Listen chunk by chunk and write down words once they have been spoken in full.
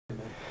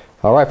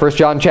All right, 1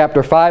 John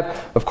chapter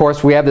 5. Of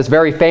course, we have this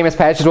very famous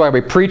passage we're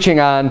going to be preaching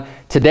on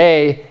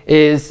today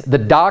is the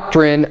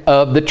doctrine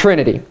of the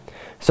Trinity.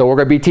 So we're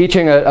going to be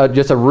teaching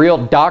just a real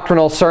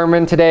doctrinal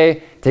sermon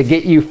today to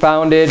get you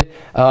founded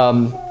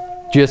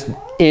just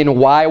in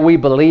why we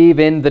believe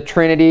in the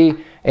Trinity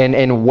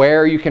and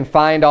where you can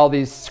find all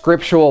these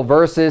scriptural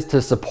verses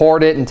to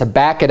support it and to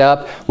back it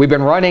up. We've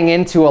been running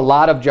into a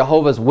lot of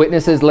Jehovah's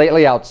Witnesses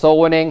lately out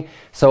soul winning,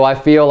 so I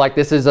feel like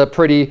this is a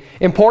pretty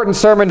important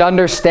sermon to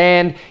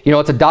understand. You know,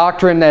 it's a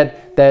doctrine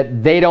that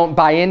they don't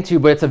buy into,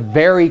 but it's a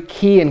very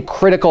key and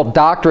critical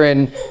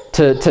doctrine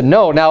to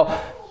know.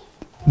 Now,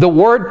 the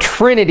word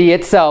Trinity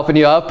itself, and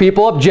you have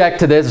people object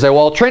to this and say,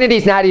 well,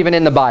 Trinity's not even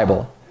in the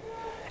Bible.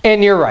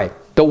 And you're right.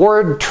 The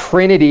word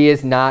Trinity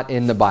is not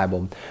in the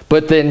Bible,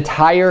 but the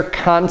entire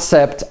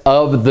concept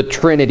of the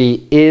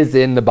Trinity is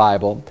in the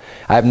Bible.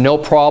 I have no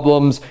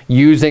problems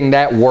using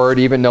that word,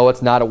 even though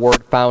it's not a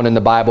word found in the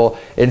Bible.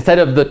 Instead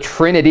of the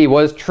Trinity,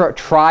 what does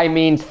tri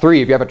means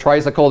three? If you have a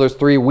tricycle, there's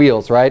three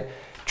wheels, right?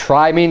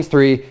 Tri means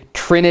three.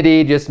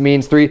 Trinity just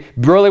means three.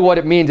 Really what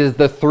it means is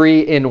the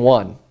three in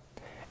one.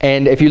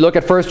 And if you look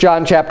at 1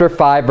 John chapter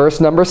 5, verse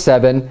number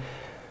 7,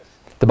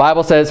 the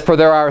Bible says, "For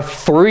there are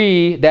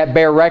three that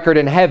bear record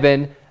in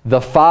heaven, the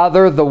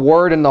Father, the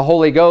Word, and the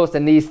Holy Ghost,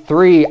 and these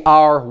three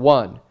are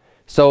one."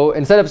 So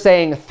instead of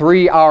saying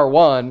three are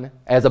one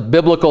as a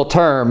biblical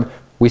term,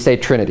 we say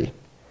Trinity.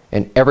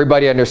 And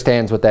everybody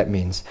understands what that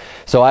means.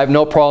 So I have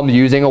no problem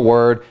using a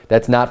word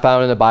that's not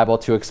found in the Bible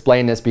to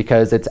explain this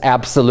because it's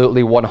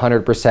absolutely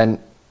 100%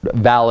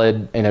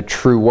 valid and a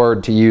true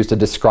word to use to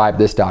describe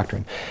this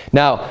doctrine.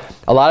 Now,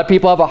 a lot of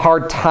people have a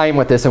hard time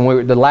with this,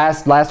 and the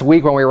last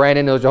week when we ran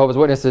into those Jehovah's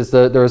Witnesses,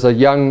 there was a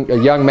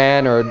young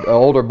man or an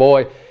older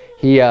boy.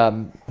 He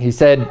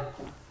said,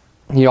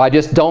 you know, I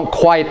just don't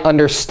quite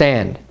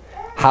understand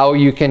how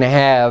you can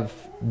have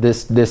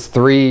this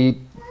three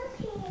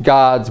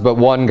gods but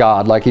one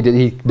God. Like he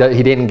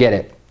didn't get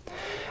it.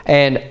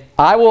 And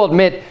I will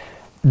admit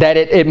that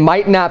it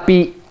might not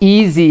be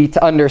easy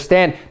to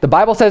understand. The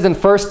Bible says in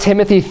 1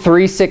 Timothy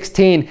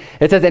 3:16,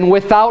 it says, "And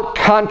without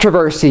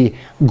controversy,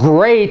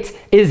 great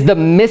is the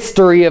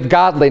mystery of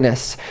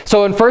godliness."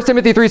 So in 1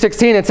 Timothy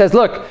 3:16, it says,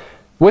 look,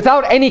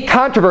 without any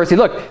controversy,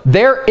 look,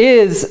 there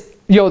is,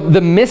 you know,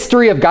 the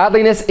mystery of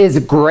godliness is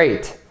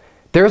great.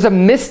 There's a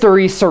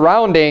mystery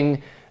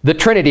surrounding the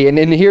Trinity,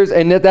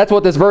 and that's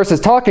what this verse is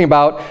talking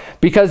about,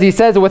 because he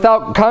says,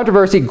 without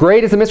controversy,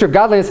 great is the mystery of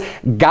godliness.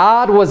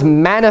 God was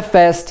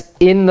manifest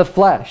in the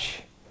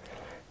flesh,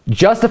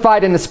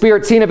 justified in the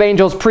Spirit, seen of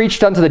angels,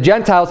 preached unto the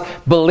Gentiles,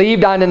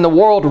 believed on in the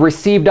world,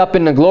 received up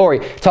into glory.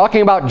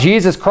 Talking about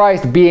Jesus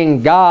Christ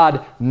being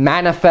God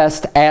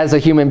manifest as a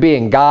human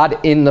being, God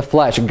in the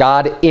flesh,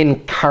 God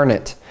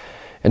incarnate.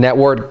 And that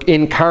word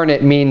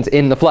incarnate means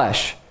in the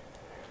flesh.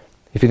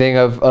 If you think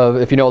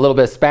if you know a little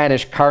bit of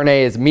Spanish, carne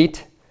is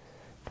meat.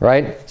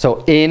 Right?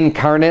 So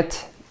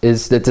incarnate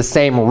it's the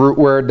same root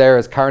word there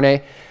as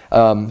carne.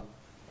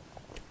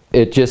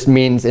 It just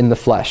means in the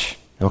flesh.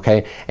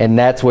 Okay? And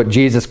that's what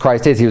Jesus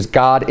Christ is. He was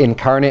God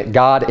incarnate,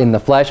 God in the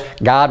flesh.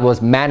 God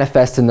was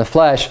manifest in the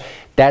flesh.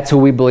 That's who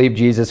we believe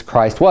Jesus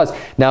Christ was.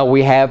 Now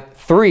we have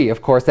three,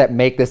 of course, that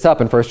make this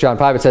up. In 1 John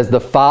 5 it says the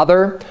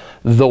Father,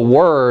 the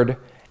Word,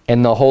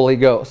 and the Holy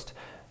Ghost.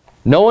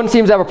 No one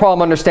seems to have a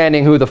problem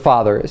understanding who the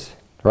Father is.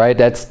 Right?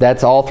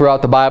 That's all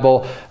throughout the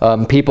Bible.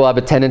 People have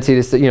a tendency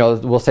to say, you know,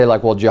 we'll say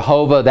like, well,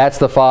 Jehovah, that's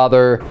the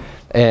Father.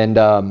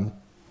 And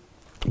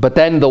but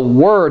then the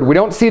Word, we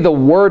don't see the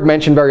Word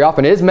mentioned very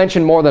often. It is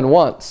mentioned more than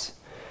once.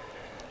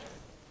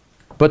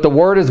 But the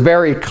Word is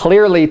very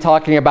clearly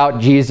talking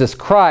about Jesus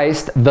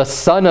Christ, the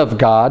Son of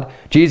God.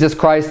 Jesus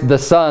Christ, the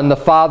Son, the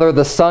Father,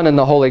 the Son, and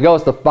the Holy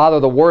Ghost. The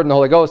Father, the Word, and the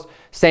Holy Ghost,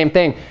 same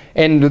thing.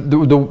 And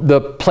the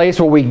place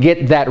where we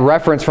get that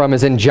reference from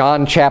is in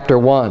John chapter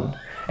 1.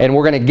 And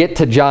we're going to get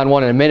to John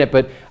 1 in a minute,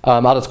 but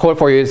I'll just quote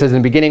for you. It says, in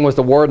the beginning was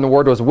the Word, and the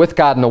Word was with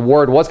God, and the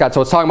Word was God. So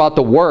it's talking about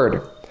the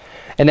Word.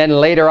 And then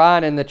later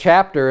on in the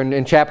chapter,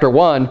 in chapter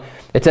 1,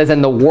 it says,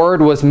 and the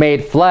Word was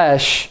made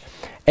flesh,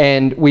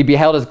 and we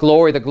beheld His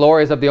glory. The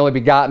glory is of the only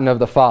begotten of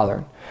the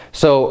Father.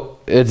 So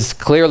it's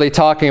clearly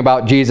talking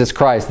about Jesus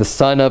Christ, the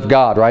Son of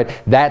God, right?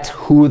 That's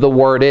who the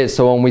Word is.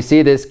 So when we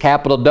see this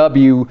capital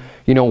W,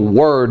 you know,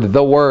 Word,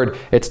 the Word,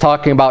 it's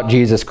talking about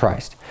Jesus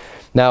Christ.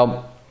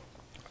 Now,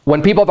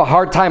 when people have a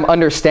hard time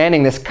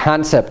understanding this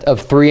concept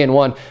of three in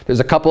one, there's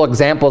a couple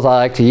examples I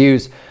like to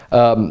use.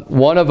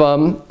 One of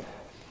them,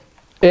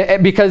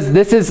 because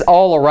this is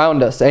all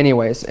around us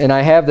anyways, and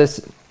I have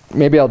this,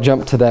 maybe I'll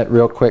jump to that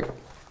real quick,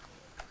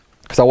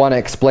 because I want to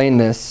explain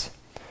this.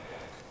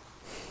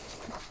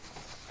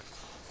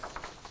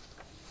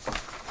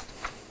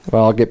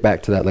 Well, I'll get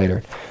back to that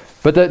later.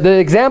 But the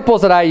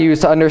examples that I use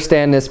to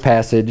understand this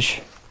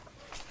passage,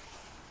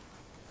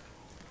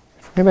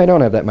 maybe I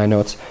don't have that in my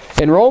notes.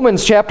 In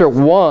Romans chapter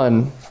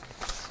 1,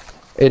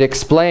 it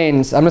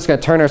explains, I'm just going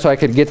to turn there so I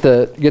could get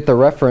the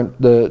reference,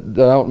 I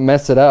don't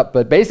mess it up.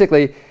 But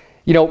basically,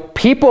 you know,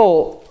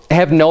 people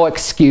have no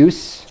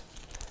excuse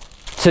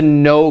to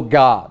know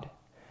God.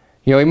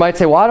 You know, you might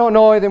say, well, I don't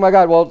know anything about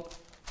God. Well,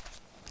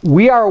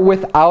 we are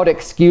without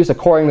excuse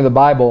according to the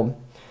Bible.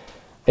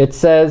 It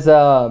says,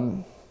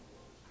 for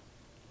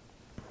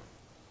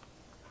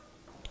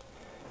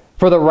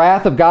the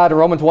wrath of God, in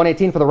Romans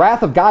 1:18, for the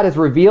wrath of God is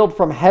revealed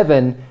from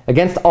heaven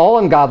against all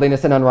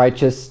ungodliness and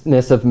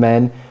unrighteousness of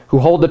men who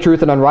hold the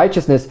truth in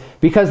unrighteousness,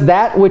 because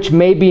that which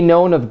may be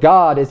known of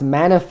God is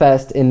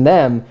manifest in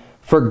them,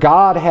 for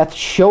God hath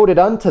showed it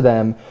unto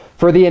them.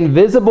 For the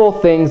invisible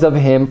things of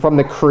him from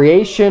the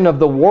creation of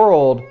the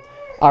world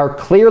are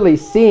clearly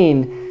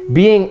seen,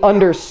 being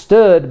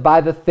understood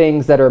by the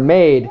things that are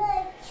made,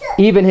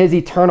 even his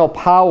eternal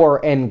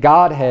power and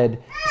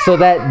Godhead, so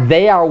that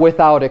they are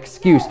without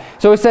excuse.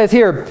 So it says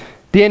here,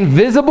 the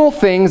invisible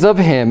things of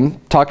him,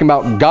 talking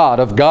about God,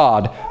 of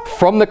God,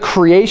 from the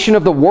creation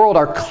of the world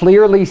are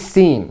clearly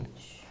seen.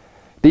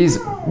 These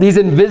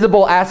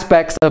invisible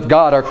aspects of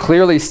God are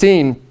clearly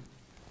seen.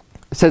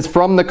 It says,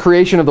 from the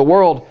creation of the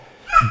world,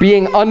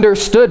 being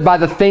understood by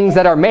the things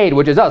that are made,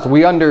 which is us.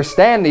 We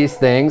understand these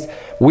things.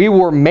 We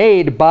were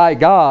made by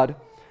God.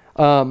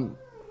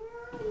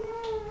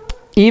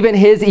 Even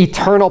his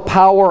eternal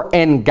power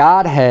and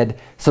Godhead,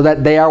 so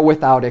that they are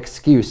without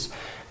excuse.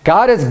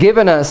 God has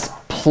given us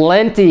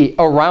plenty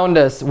around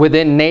us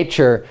within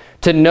nature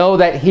to know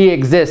that he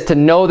exists, to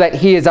know that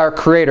he is our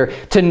creator,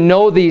 to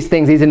know these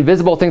things, these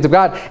invisible things of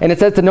God. And it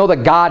says to know the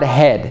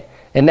Godhead.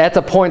 And that's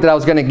a point that I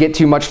was going to get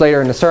to much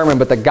later in the sermon,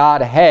 but the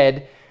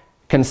Godhead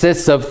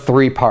consists of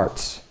three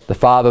parts: the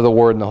Father, the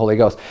Word, and the Holy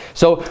Ghost.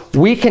 So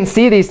we can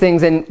see these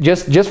things in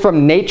just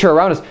from nature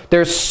around us.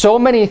 There's so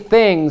many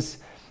things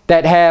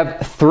that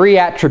have three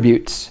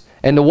attributes.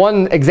 And the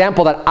one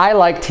example that I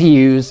like to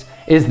use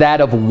is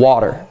that of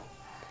water.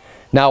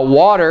 Now,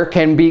 water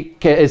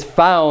is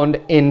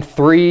found in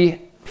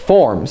three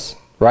forms,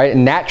 right?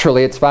 And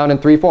naturally, it's found in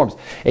three forms.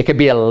 It could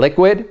be a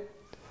liquid,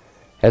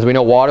 as we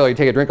know, water. You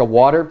take a drink of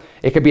water.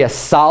 It could be a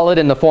solid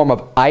in the form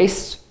of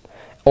ice,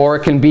 or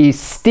it can be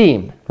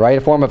steam, right?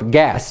 A form of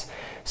gas.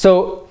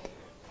 So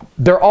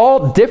they're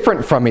all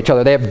different from each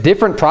other. They have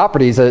different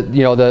properties.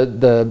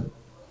 The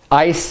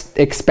ice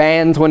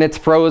expands when it's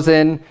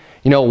frozen.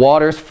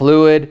 Water's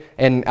fluid,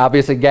 and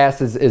obviously gas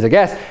is a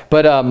gas.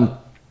 But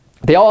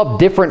they all have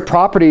different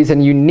properties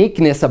and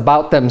uniqueness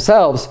about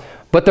themselves,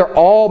 but they're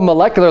all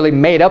molecularly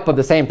made up of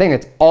the same thing.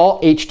 It's all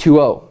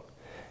H2O.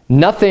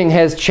 Nothing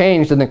has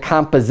changed in the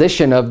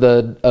composition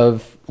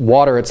of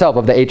water itself,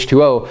 of the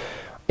H2O.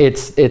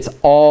 It's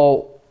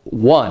all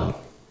one,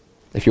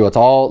 if you will. It's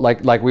all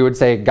like we would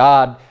say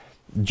God,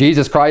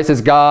 Jesus Christ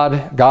is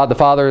God, God the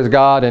Father is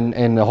God,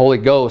 and the Holy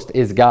Ghost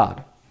is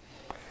God.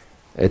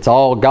 It's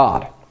all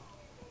God.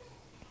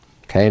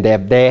 Okay,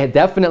 they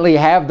definitely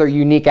have their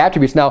unique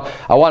attributes. Now,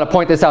 I want to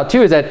point this out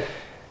too, is that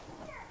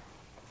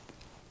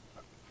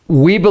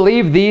we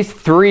believe these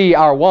three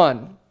are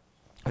one.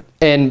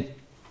 And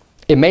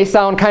it may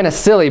sound kind of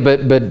silly,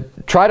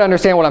 but try to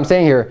understand what I'm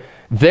saying here.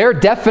 There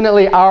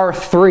definitely are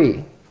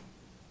three.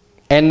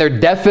 And there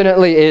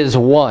definitely is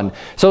one.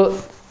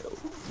 So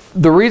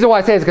the reason why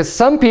I say it is because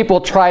some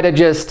people try to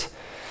just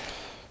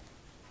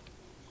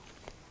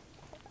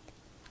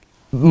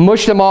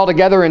mush them all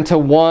together into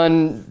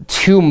one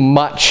too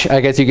much, I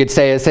guess you could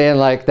say, is saying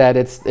like that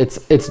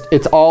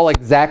it's all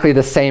exactly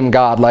the same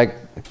God. Like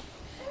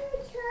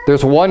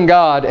there's one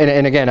God,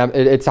 and again,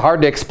 it's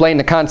hard to explain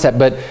the concept,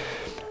 but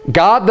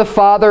God the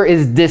Father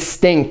is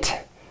distinct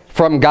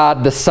from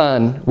God the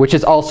Son, which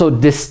is also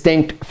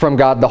distinct from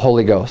God the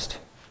Holy Ghost.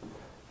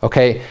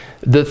 Okay,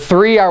 the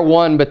three are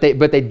one, but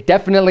they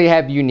definitely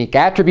have unique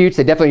attributes.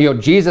 They definitely,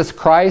 Jesus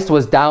Christ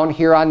was down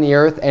here on the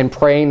earth and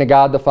praying to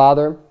God the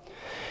Father.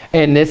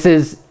 And this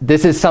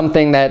is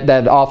something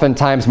that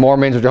oftentimes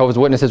Mormons or Jehovah's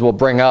Witnesses will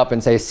bring up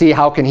and say, see,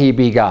 how can he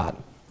be God?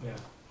 Yeah.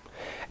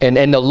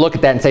 And they'll look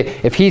at that and say,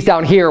 if he's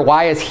down here,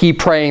 why is he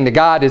praying to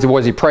God?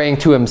 Was he praying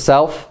to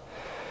himself?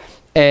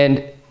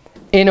 And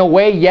in a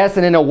way, yes,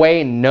 and in a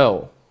way,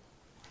 no,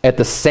 at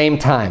the same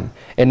time.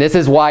 And this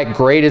is why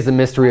great is the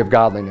mystery of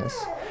godliness.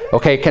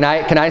 Okay, can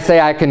I say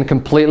I can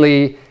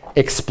completely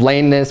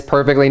explain this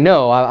perfectly?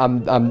 No,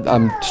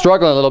 I'm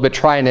struggling a little bit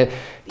trying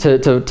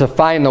to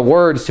find the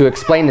words to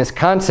explain this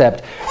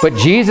concept. But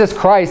Jesus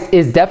Christ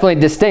is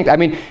definitely distinct. I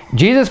mean,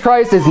 Jesus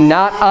Christ is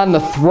not on the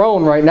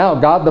throne right now.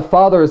 God the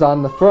Father is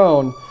on the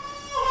throne.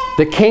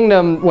 The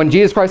kingdom, when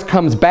Jesus Christ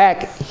comes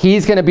back,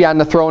 he's going to be on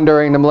the throne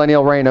during the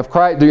millennial reign of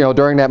Christ.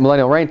 During that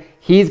millennial reign,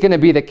 he's going to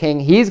be the king.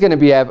 He's going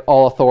to have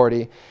all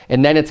authority.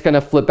 And then it's going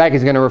to flip back.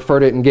 He's going to refer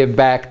to it and give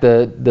back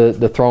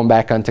the throne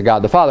back unto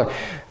God the Father.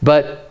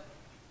 But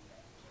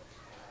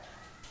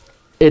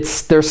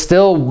there's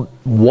still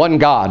one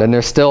God, and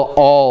there's still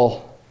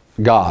all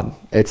God.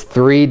 It's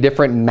three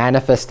different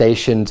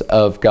manifestations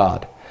of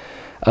God.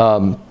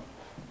 And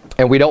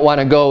we don't want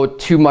to go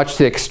too much to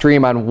the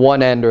extreme on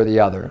one end or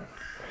the other.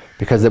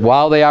 Because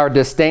while they are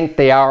distinct,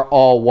 they are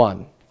all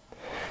one.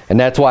 And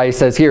that's why he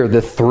says here,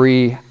 the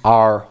three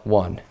are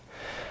one.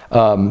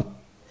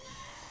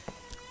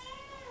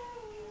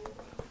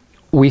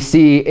 We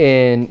see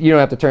in, you don't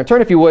have to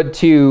turn if you would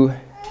to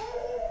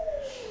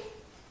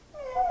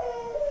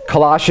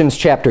Colossians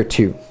chapter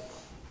 2.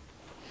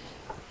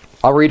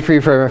 I'll read for you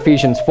from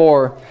Ephesians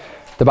 4.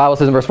 The Bible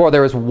says in verse 4,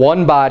 there is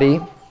one body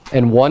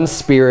and one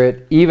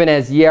Spirit, even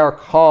as ye are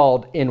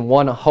called in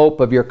one hope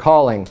of your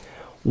calling.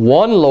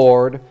 One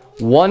Lord,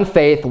 one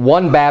faith,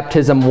 one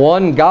baptism,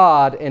 one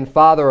God and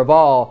Father of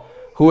all,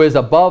 who is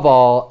above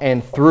all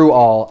and through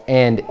all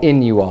and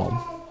in you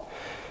all.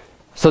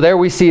 So there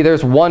we see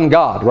there's one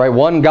God, right?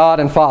 One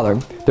God and Father.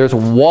 There's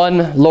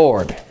one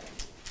Lord.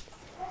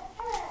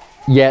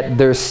 Yet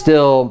there's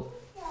still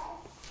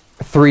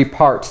three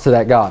parts to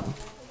that God.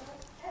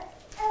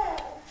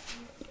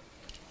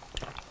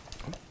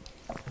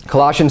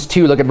 Colossians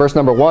 2, look at verse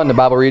number 1. The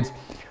Bible reads,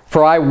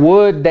 for I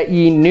would that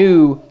ye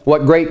knew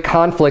what great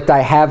conflict I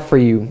have for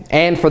you,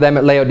 and for them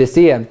at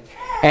Laodicea,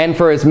 and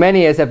for as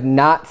many as have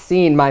not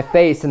seen my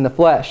face in the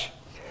flesh,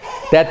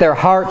 that their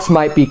hearts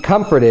might be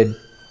comforted,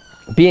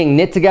 being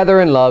knit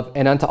together in love,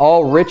 and unto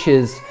all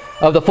riches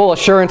of the full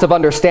assurance of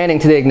understanding,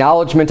 to the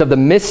acknowledgement of the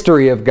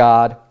mystery of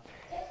God,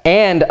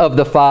 and of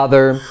the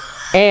Father,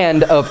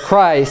 and of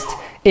Christ,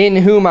 in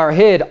whom are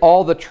hid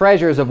all the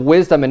treasures of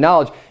wisdom and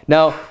knowledge.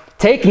 Now,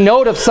 take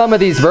note of some of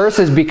these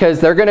verses, because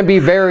they're going to be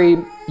very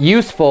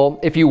useful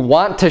if you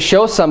want to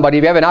show somebody,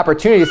 if you have an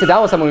opportunity to sit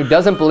down with someone who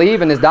doesn't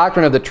believe in this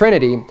doctrine of the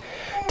Trinity,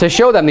 to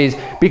show them these,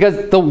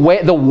 because the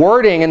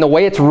wording and the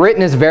way it's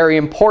written is very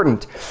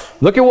important.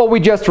 Look at what we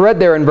just read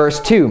there in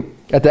verse 2.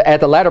 At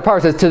the latter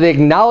part, it says, to the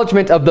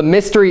acknowledgement of the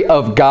mystery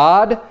of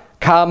God,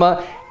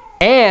 comma,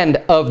 and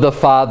of the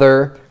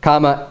Father,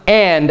 comma,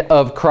 and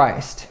of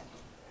Christ.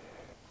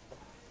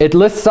 It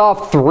lists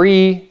off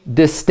three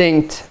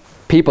distinct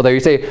people there. You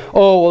say,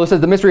 oh, well, this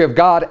is the mystery of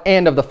God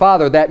and of the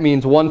Father. That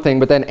means one thing,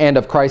 but then and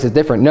of Christ is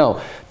different.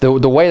 No,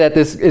 the way that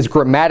this is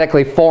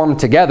grammatically formed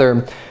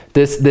together,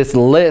 this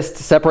list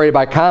separated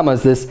by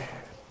commas, this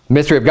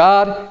mystery of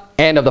God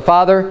and of the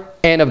Father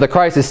and of the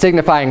Christ is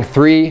signifying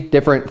three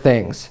different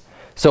things.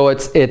 So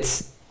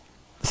it's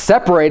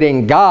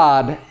separating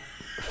God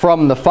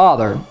from the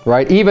Father,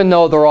 right? Even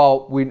though they're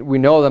all, we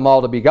know them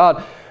all to be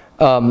God,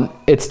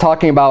 it's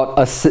talking about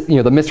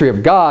the mystery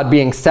of God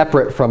being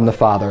separate from the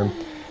Father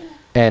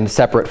and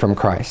separate from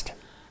Christ.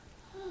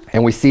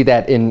 And we see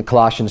that in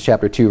Colossians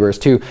chapter 2, verse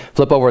 2.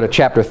 Flip over to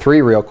chapter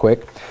 3 real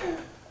quick.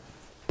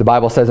 The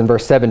Bible says in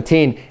verse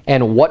 17,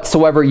 and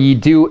whatsoever ye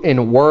do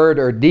in word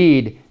or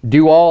deed,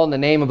 do all in the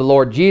name of the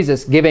Lord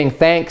Jesus, giving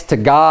thanks to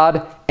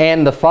God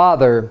and the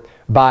Father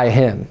by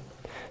him.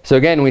 So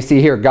again, we see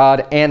here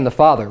God and the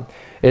Father.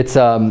 It's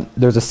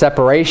there's a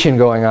separation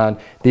going on.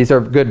 These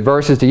are good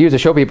verses to use to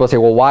show people. Say,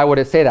 well, why would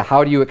it say that?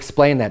 How do you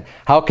explain that?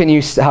 How can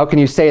you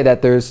say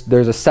that there's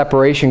a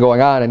separation going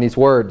on in these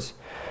words?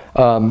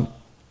 1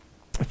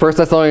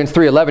 Thessalonians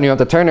 3:11, you have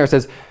to turn there. It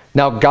says,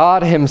 now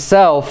God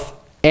himself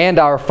and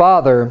our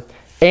Father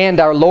and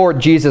our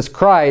Lord Jesus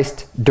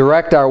Christ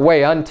direct our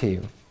way unto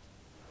you.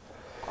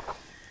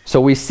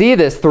 So we see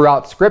this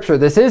throughout Scripture.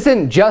 This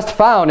isn't just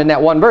found in that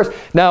one verse.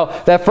 Now,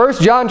 that 1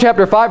 John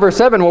chapter 5, verse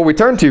 7, what we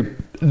turn to,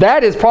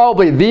 that is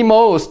probably the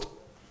most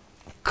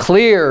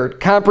clear,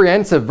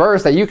 comprehensive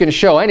verse that you can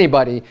show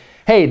anybody.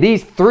 Hey,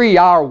 these three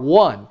are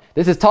one.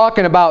 This is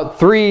talking about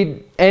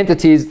three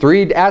entities,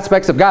 three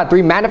aspects of God,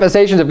 three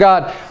manifestations of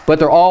God, but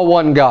they're all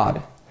one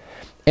God.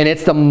 And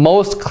it's the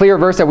most clear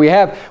verse that we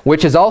have,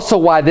 which is also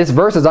why this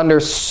verse is under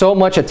so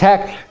much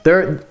attack.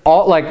 They're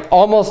all, like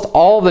almost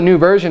all the new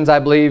versions, I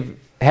believe,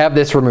 have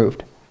this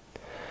removed.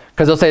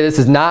 Because they'll say this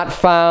is not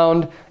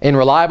found in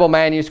reliable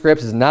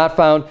manuscripts, is not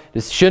found,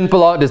 this shouldn't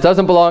belong, this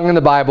doesn't belong in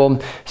the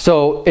Bible.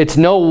 So it's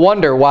no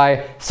wonder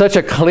why such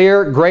a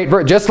clear, great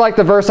verse, just like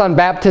the verse on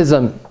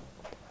baptism,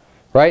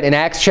 right, in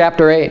Acts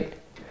chapter 8.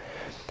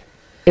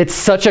 It's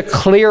such a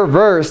clear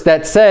verse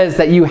that says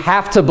that you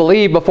have to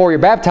believe before you're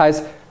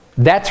baptized.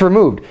 That's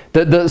removed.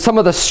 Some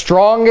of the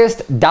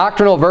strongest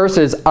doctrinal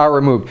verses are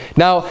removed.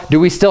 Now,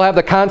 do we still have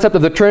the concept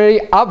of the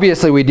Trinity?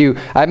 Obviously we do.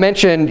 I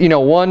mentioned,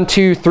 1,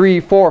 2, 3,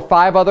 4,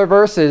 5 other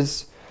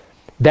verses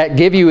that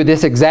give you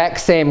this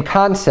exact same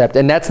concept.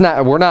 And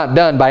we're not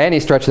done by any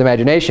stretch of the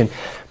imagination.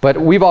 But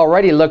we've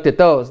already looked at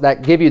those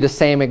that give you the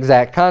same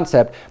exact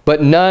concept.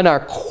 But none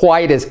are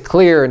quite as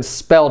clear and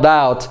spelled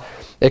out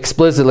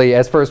explicitly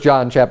as 1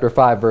 John chapter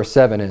 5, verse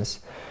 7 is.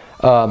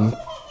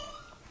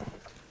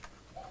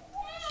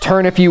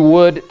 Turn, if you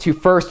would, to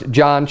 1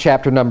 John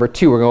chapter number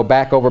 2. We're going to go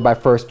back over by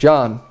 1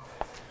 John.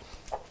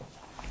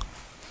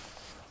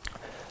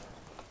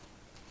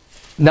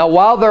 Now,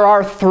 while there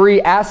are three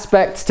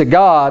aspects to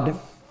God,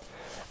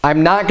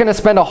 I'm not going to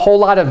spend a whole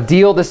lot of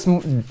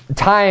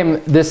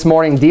time this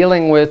morning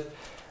dealing with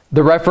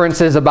the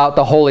references about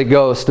the Holy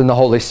Ghost and the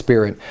Holy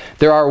Spirit.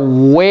 There are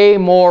way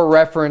more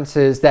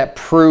references that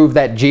prove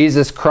that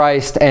Jesus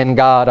Christ and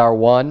God are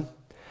one.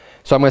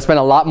 So I'm going to spend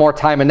a lot more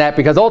time in that,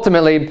 because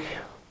ultimately,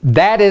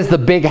 that is the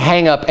big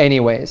hang-up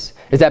anyways,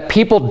 is that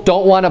people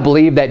don't want to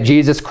believe that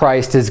Jesus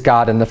Christ is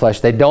God in the flesh.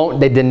 They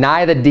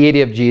deny the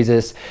deity of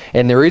Jesus.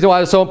 And the reason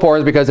why it's so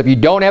important is because if you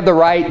don't have the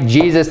right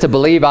Jesus to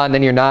believe on,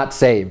 then you're not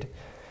saved.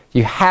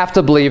 You have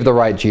to believe the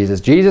right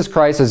Jesus. Jesus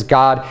Christ is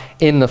God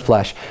in the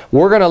flesh.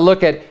 We're going to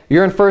look at,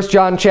 you're in 1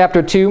 John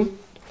chapter 2.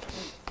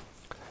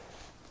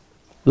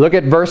 Look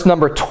at verse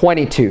number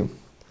 22.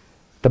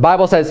 The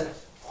Bible says,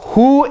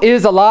 who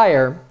is a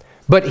liar,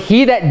 but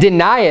he that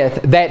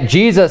denieth that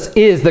Jesus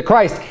is the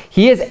Christ?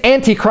 He is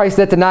Antichrist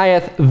that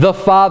denieth the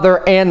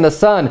Father and the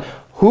Son.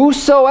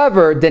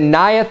 Whosoever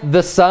denieth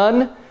the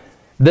Son,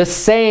 the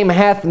same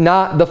hath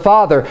not the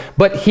Father.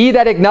 But he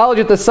that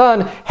acknowledgeth the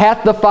Son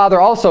hath the Father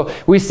also.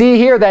 We see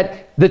here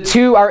that the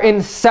two are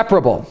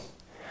inseparable.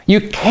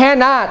 You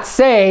cannot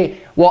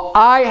say, well,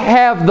 I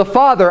have the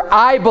Father.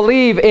 I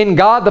believe in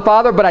God the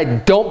Father, but I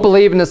don't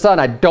believe in the Son.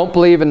 I don't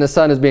believe in the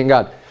Son as being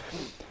God.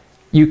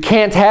 You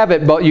can't have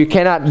it, but you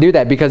cannot do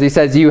that, because he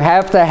says you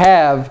have to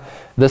have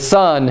the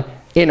Son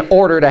in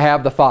order to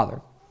have the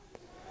Father.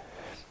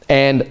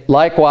 And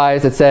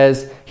likewise, it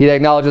says, he that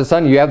acknowledges the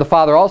Son, you have the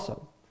Father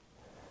also.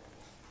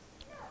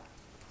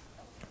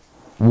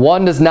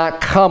 One does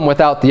not come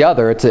without the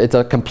other. It's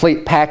a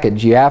complete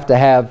package. You have to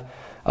have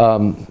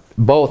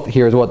both.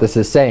 Here's what this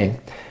is saying.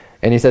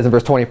 And he says in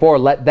verse 24,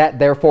 let that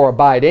therefore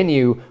abide in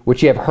you,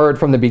 which ye have heard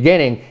from the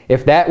beginning.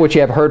 If that which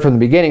ye have heard from the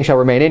beginning shall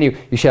remain in you,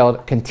 you shall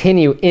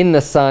continue in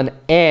the Son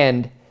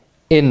and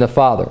in the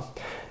Father.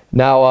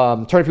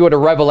 Now, turn if you would to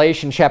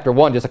Revelation chapter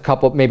 1, just a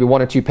couple, maybe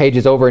 1 or 2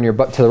 pages over in your,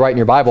 to the right in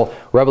your Bible.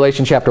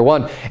 Revelation chapter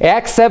 1.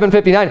 Acts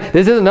 7:59.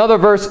 This is another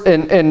verse,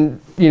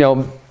 and you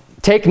know,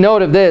 take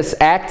note of this.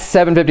 Acts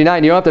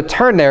 7:59. You don't have to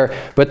turn there,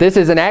 but this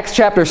is in Acts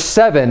chapter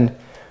 7,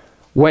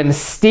 when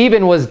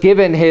Stephen was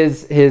given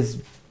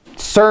his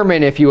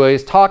sermon, if you will.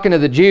 He's talking to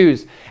the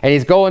Jews, and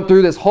he's going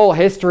through this whole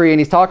history, and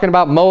he's talking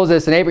about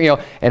Moses and Abraham, you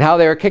know, and how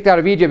they were kicked out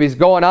of Egypt. He's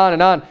going on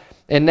and on.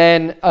 And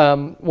then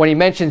when he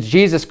mentions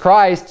Jesus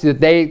Christ that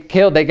they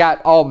killed, they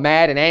got all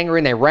mad and angry,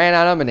 and they ran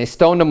on him, and they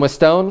stoned him with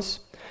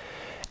stones.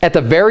 At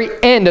the very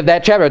end of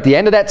that chapter, at the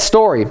end of that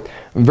story,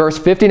 verse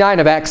 59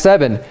 of Acts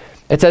 7,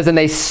 it says, and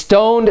they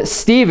stoned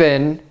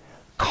Stephen,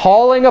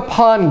 calling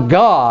upon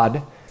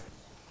God.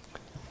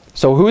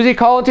 So who's he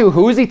calling to?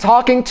 Who's he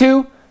talking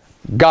to?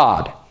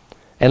 God.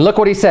 And look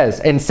what he says,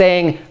 and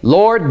saying,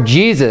 Lord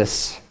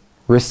Jesus,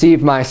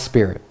 receive my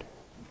spirit.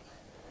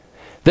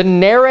 The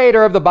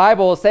narrator of the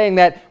Bible is saying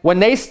that when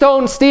they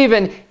stoned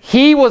Stephen,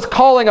 he was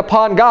calling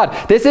upon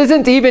God. This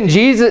isn't even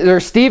Jesus or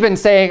Stephen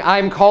saying,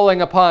 I'm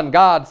calling upon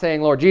God,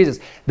 saying, Lord Jesus.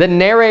 The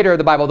narrator of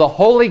the Bible, the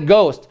Holy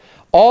Ghost,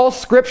 all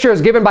Scripture is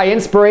given by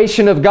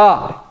inspiration of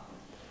God.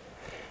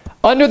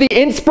 Under the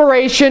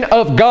inspiration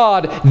of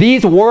God,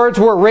 these words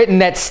were written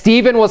that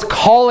Stephen was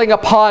calling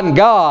upon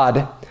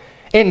God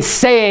in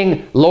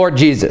saying, Lord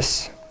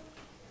Jesus.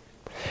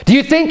 Do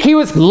you think he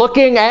was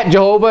looking at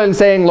Jehovah and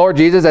saying, Lord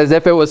Jesus, as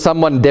if it was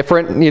someone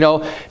different, you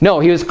know? No,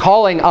 he was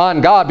calling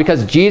on God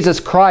because Jesus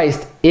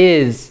Christ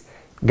is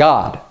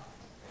God.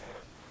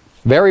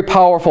 Very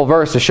powerful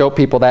verse to show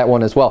people that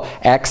one as well.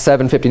 Acts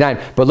 7:59.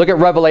 But look at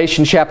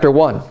Revelation chapter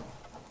 1.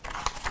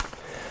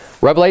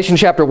 Revelation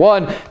chapter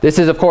 1, this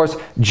is, of course,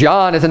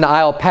 John is in the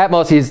Isle of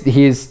Patmos.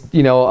 He's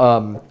you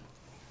know,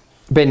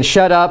 been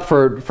shut up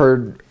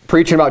for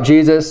preaching about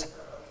Jesus.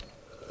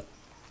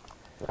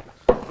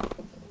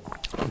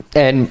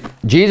 And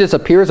Jesus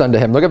appears unto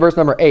him. Look at verse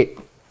number 8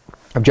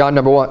 of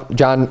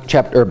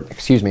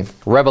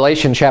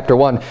Revelation chapter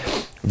 1.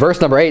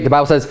 Verse number 8, the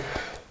Bible says,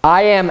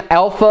 I am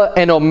Alpha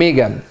and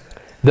Omega,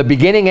 the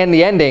beginning and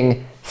the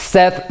ending,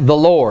 saith the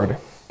Lord,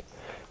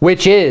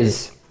 which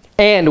is,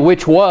 and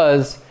which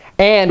was,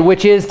 and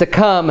which is to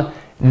come,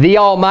 the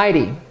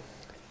Almighty.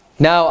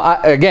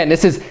 Now, again,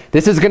 this is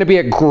going to be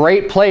a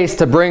great place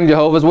to bring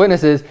Jehovah's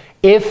Witnesses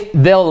if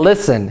they'll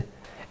listen,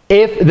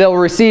 if they'll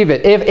receive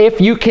it,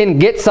 if you can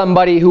get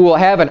somebody who will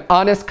have an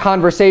honest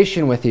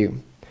conversation with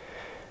you.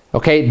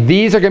 Okay,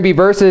 these are going to be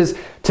verses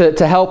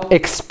to help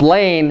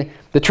explain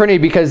the Trinity,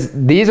 because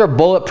these are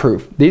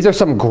bulletproof. These are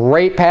some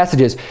great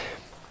passages.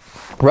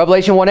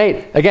 Revelation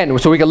 1:8, again,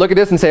 so we can look at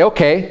this and say,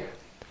 okay,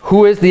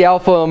 who is the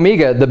Alpha and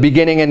Omega, the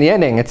beginning and the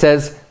ending? It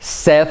says,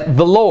 saith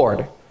the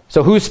Lord.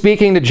 So who's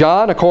speaking to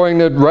John according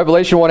to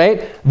Revelation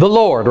 1:8? The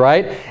Lord,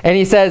 right? And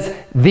he says,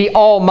 the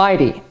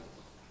Almighty.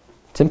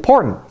 It's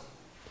important.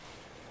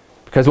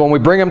 Because when we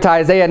bring them to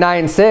Isaiah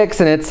 9:6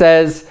 and it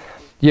says,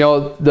 you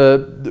know,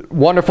 the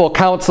wonderful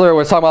counselor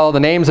was talking about all the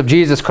names of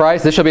Jesus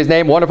Christ. This shall be his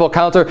name, wonderful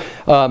counselor.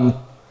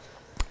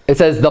 It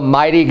says the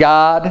mighty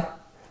God,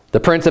 the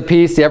Prince of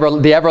Peace, the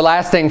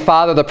everlasting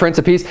Father, the Prince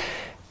of Peace.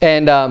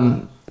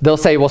 And they'll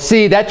say, well,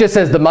 see, that just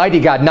says the mighty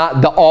God,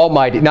 not the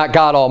Almighty, not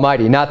God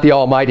Almighty, not the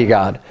Almighty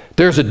God.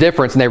 There's a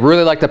difference, and they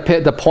really like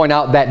to point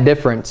out that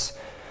difference.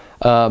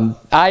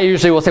 I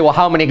usually will say, well,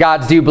 how many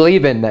gods do you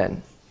believe in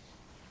then?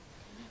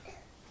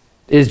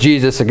 Is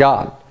Jesus a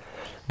God?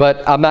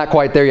 But I'm not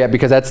quite there yet,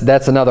 because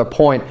that's another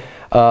point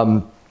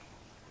that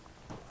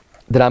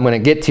I'm going to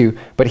get to.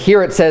 But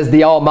here it says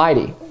the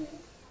Almighty.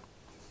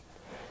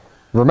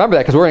 Remember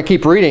that, because we're going to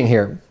keep reading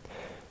here.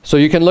 So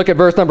you can look at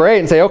verse number 8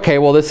 and say, okay,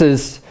 well,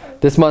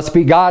 this must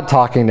be God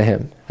talking to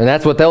him. And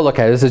that's what they'll look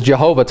at. This is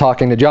Jehovah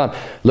talking to John.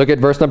 Look at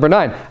verse number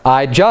 9.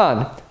 I,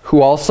 John,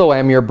 who also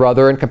am your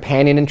brother and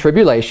companion in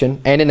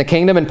tribulation, and in the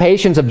kingdom and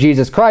patience of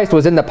Jesus Christ,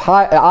 was in the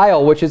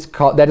isle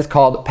that is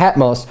called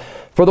Patmos,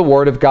 for the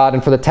word of God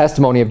and for the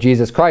testimony of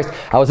Jesus Christ.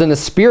 I was in the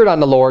Spirit on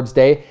the Lord's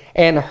day,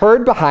 and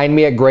heard behind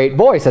me a great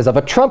voice, as of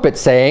a trumpet,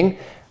 saying,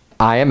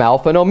 I am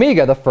Alpha and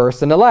Omega, the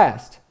first and the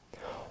last.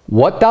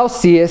 What thou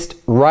seest,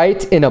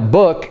 write in a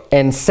book,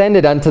 and send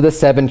it unto the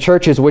 7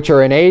 churches which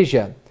are in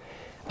Asia,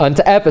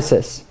 unto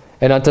Ephesus,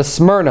 and unto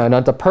Smyrna, and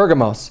unto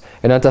Pergamos,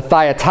 and unto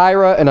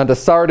Thyatira, and unto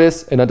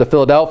Sardis, and unto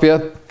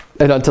Philadelphia,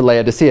 and unto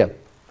Laodicea.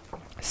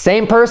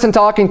 Same person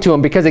talking to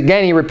him, because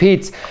again he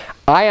repeats,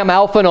 I am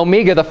Alpha and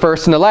Omega, the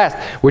first and the last,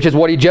 which is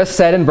what he just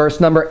said in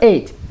verse number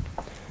 8.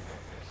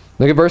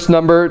 Look at verse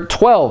number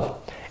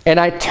 12. And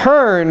I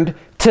turned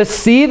to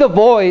see the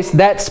voice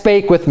that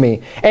spake with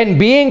me. And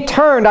being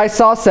turned, I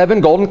saw 7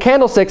 golden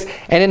candlesticks,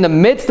 and in the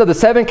midst of the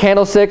 7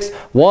 candlesticks,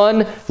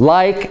 one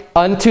like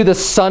unto the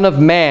Son of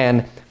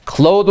Man,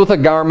 clothed with a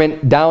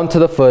garment down to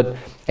the foot,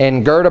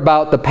 and girt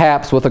about the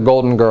paps with a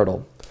golden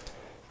girdle.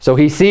 So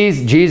he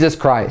sees Jesus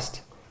Christ,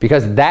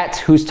 because that's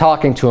who's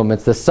talking to him.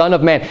 It's the Son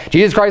of Man.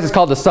 Jesus Christ is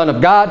called the Son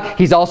of God.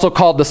 He's also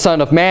called the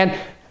Son of Man.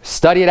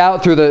 Study it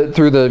out through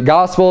the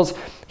Gospels.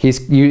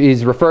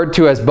 He's referred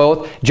to as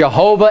both.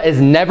 Jehovah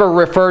is never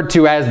referred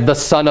to as the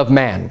Son of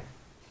Man.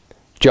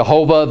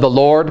 Jehovah the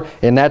Lord,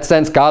 in that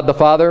sense, God the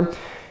Father.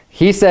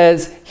 He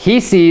says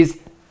he sees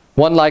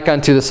one like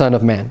unto the Son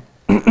of Man.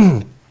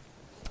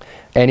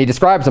 And he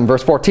describes him,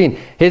 verse 14.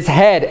 His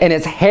head and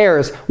his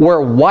hairs were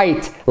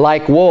white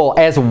like wool,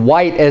 as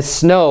white as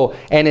snow,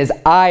 and his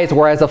eyes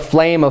were as a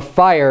flame of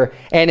fire,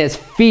 and his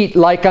feet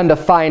like unto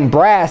fine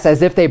brass,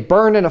 as if they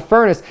burned in a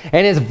furnace,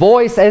 and his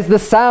voice as the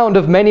sound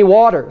of many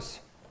waters.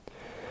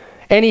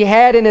 And he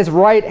had in his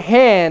right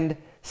hand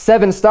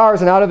 7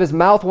 stars, and out of his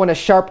mouth went a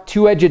sharp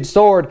 2-edged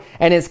sword,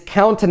 and his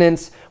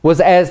countenance was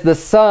as the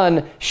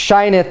sun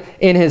shineth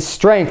in his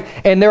strength.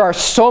 And there are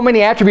so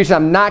many attributes.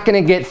 I'm not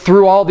going to get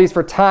through all these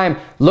for time.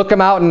 Look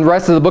them out in the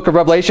rest of the book of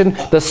Revelation.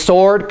 The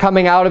sword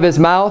coming out of his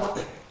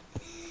mouth,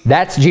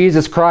 that's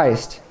Jesus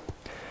Christ.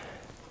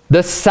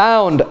 The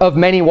sound of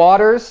many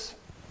waters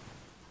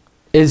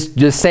is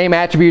the same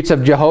attributes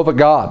of Jehovah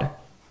God.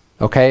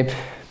 Okay?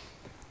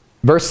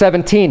 Verse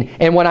 17,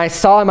 and when I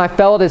saw him, I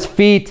fell at his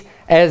feet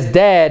as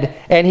dead,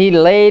 and he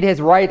laid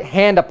his right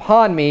hand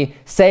upon me,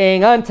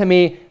 saying unto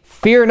me,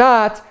 Fear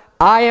not,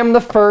 I am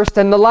the first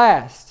and the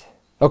last.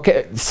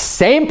 Okay,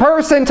 same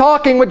person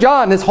talking with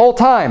John this whole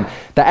time.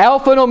 The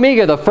Alpha and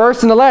Omega, the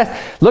first and the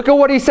last. Look at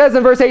what he says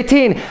in verse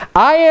 18.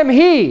 I am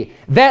he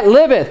that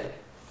liveth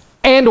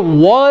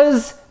and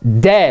was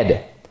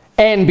dead.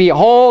 And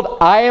behold,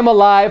 I am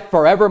alive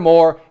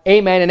forevermore.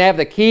 Amen. And I have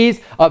the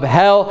keys of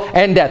hell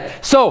and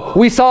death. So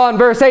we saw in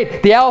verse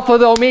 8, the Alpha,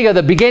 the Omega,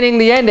 the beginning,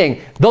 the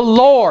ending, the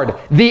Lord,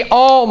 the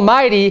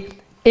Almighty.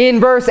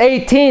 In verse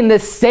 18, the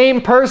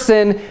same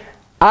person,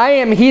 I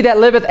am he that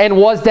liveth and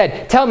was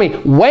dead. Tell me,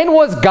 when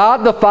was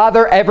God the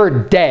Father ever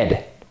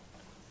dead?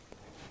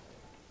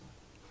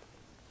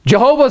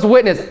 Jehovah's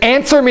Witness,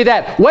 answer me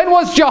that. When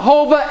was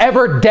Jehovah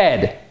ever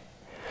dead?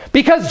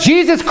 Because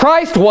Jesus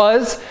Christ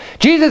was.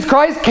 Jesus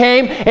Christ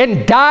came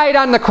and died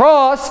on the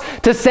cross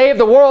to save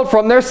the world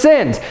from their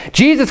sins.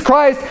 Jesus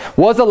Christ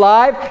was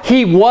alive,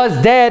 he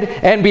was dead,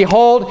 and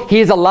behold, he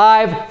is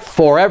alive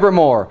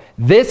forevermore.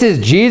 This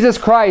is Jesus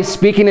Christ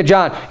speaking to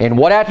John. And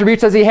what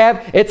attributes does he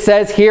have? It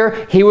says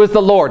here, he was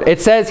the Lord. It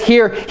says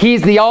here,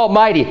 he's the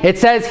Almighty. It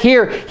says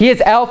here, he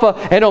is Alpha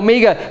and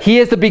Omega. He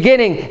is the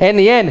beginning and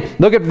the end.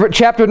 Look at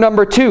chapter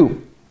number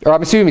 2, or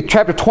excuse me,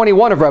 chapter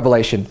 21 of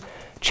Revelation.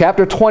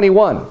 Chapter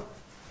 21.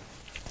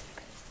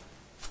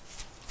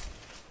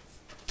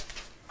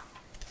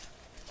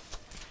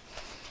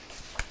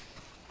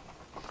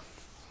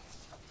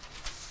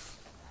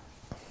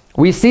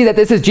 We see that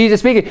this is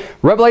Jesus speaking.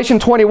 Revelation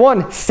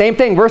 21, same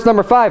thing, verse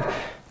number 5.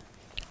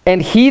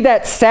 And he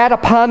that sat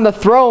upon the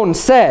throne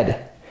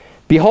said,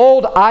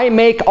 Behold, I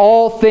make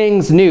all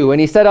things new. And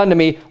he said unto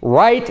me,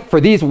 Write, for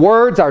these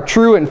words are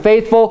true and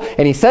faithful.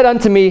 And he said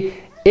unto me,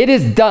 It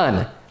is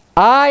done.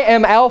 I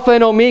am Alpha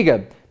and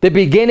Omega, the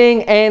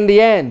beginning and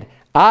the end.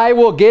 I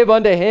will give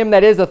unto him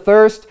that is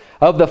athirst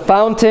of the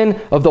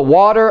fountain of the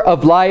water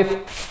of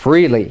life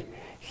freely.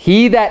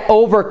 He that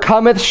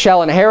overcometh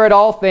shall inherit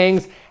all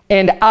things,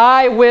 and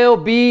I will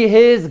be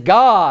his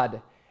God,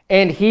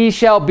 and he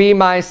shall be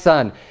my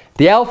son.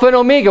 The Alpha and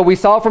Omega, we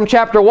saw from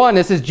chapter 1.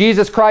 This is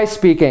Jesus Christ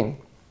speaking.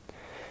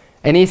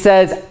 And he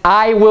says,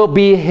 I will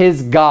be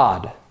his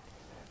God,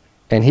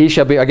 and he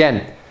shall be.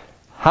 Again,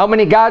 how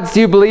many gods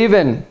do you believe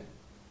in?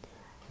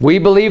 We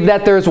believe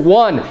that there's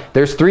one.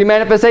 There's 3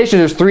 manifestations.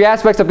 There's 3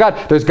 aspects of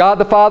God. There's God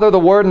the Father, the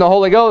Word, and the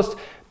Holy Ghost.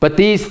 But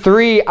these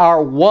 3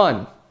 are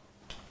one.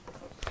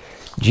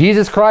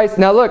 Jesus Christ.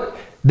 Now look,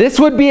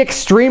 this would be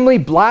extremely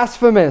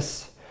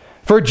blasphemous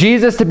for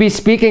Jesus to be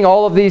speaking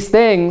all of these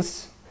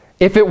things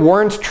if it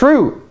weren't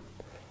true.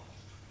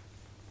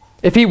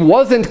 If he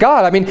wasn't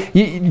God. I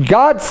mean,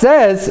 God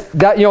says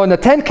that, in the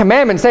 10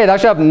 Commandments say, Thou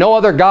shalt have no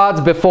other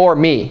gods before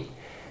me.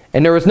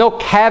 And there is no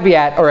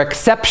caveat or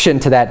exception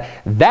to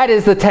that. That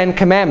is the 10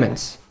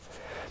 Commandments.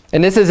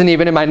 And this isn't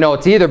even in my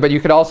notes either, but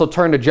you could also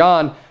turn to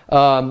John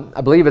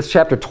I believe it's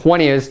chapter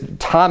 20, is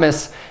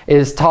Thomas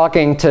is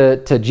talking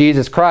to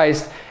Jesus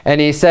Christ,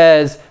 and he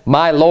says,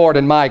 "My Lord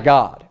and my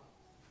God."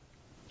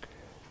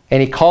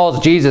 And he calls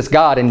Jesus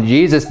God, and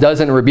Jesus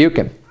doesn't rebuke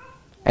him.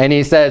 And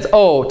he says,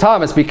 "Oh,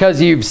 Thomas,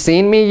 because you've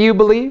seen me, you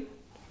believe?"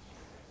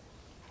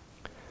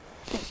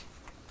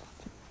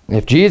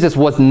 If Jesus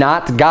was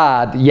not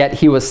God, yet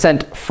he was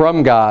sent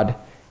from God,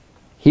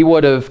 he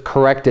would have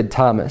corrected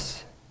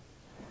Thomas.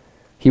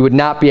 He would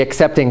not be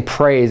accepting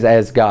praise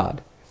as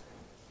God.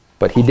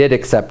 But he did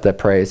accept the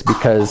praise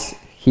because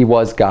he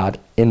was God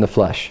in the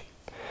flesh.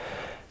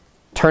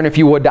 Turn, if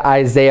you would, to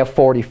Isaiah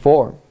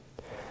 44.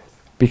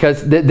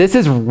 Because this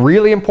is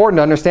really important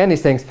to understand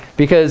these things.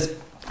 Because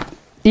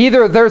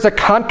either there's a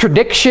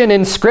contradiction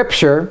in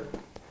Scripture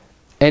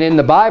and in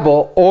the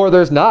Bible, or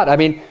there's not. I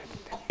mean,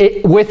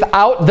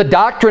 without the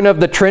doctrine of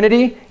the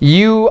Trinity,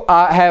 you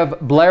have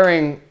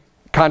blaring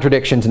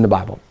contradictions in the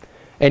Bible.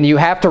 And you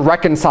have to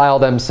reconcile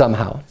them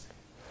somehow.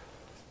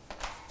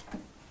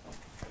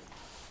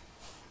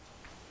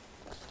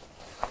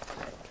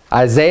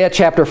 Isaiah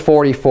chapter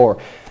 44.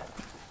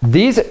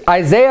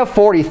 Isaiah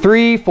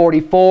 43,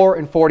 44,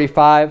 and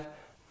 45,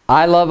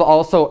 I love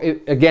also,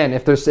 again,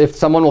 if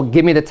someone will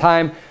give me the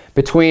time,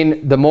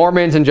 between the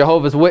Mormons and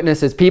Jehovah's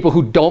Witnesses, people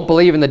who don't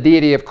believe in the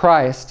deity of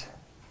Christ.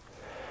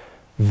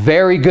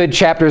 Very good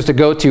chapters to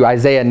go to.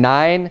 Isaiah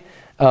 9,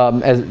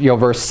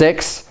 verse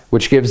 6,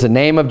 which gives the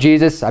name of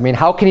Jesus. I mean,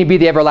 how can he be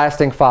the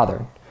everlasting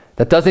Father?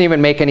 That doesn't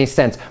even make any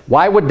sense.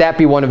 Why would that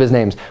be one of his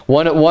names?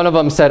 One of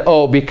them said,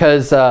 "Oh,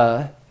 because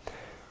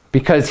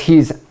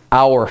he's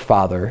our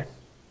Father,"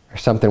 or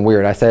something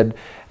weird. I said,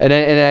 and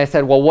I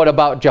said, "Well, what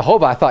about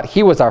Jehovah? I thought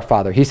he was our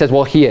Father." He says,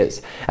 "Well, he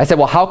is." I said,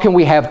 "Well, how can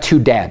we have two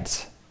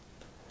dads?"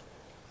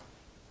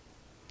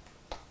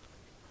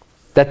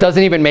 That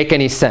doesn't even make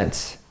any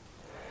sense.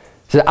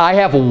 He said, "I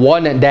have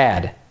one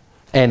dad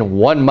and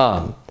one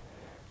mom.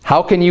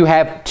 How can you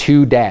have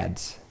two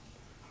dads?"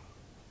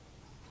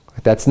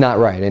 That's not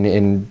right. And he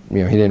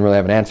didn't really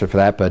have an answer for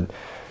that, but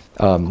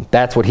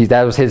that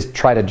was his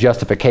try to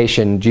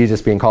justification,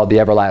 Jesus being called the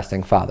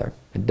everlasting Father.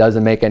 It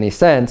doesn't make any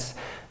sense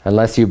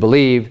unless you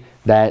believe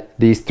that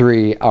these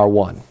three are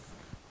one.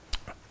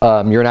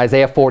 You're in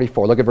Isaiah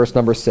 44. Look at verse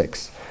number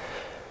 6.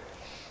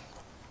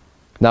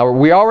 Now,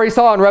 we already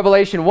saw in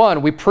Revelation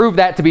 1, we proved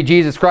that to be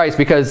Jesus Christ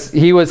because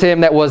he was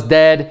him that was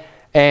dead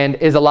and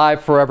is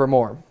alive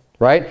forevermore.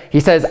 Right? He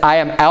says, "I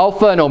am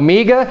Alpha and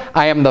Omega.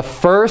 I am the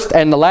first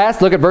and the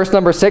last." Look at verse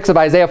number 6 of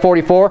Isaiah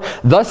 44.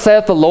 "Thus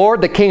saith the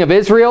Lord, the King of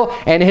Israel,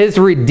 and his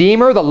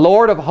Redeemer, the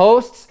Lord of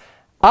hosts.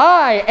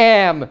 I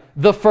am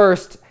the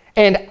first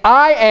and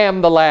I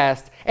am the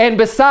last. And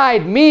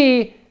beside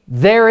me,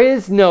 there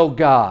is no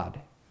God."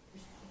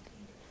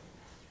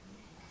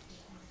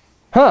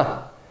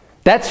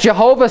 That's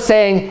Jehovah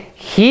saying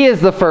he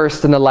is the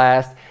first and the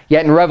last.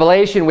 Yet in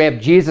Revelation, we have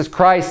Jesus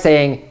Christ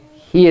saying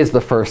he is the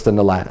first and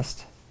the last.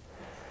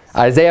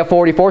 Isaiah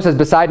 44 says,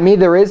 "Beside me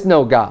there is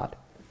no God,"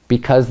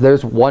 because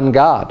there's one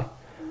God.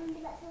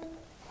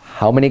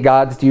 How many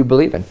gods do you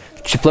believe in?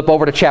 Flip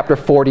over to chapter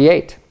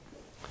 48.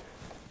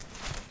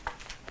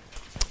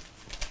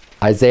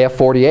 Isaiah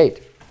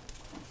 48.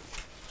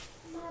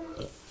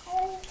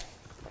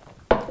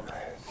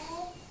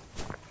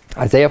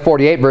 Isaiah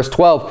 48, verse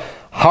 12.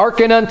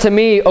 "Hearken unto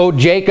me, O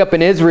Jacob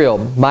and Israel,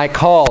 my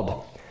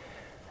called.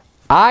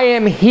 I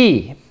am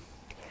he.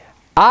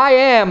 I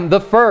am the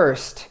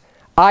first.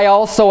 I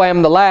also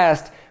am the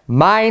last.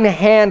 Mine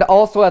hand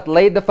also hath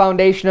laid the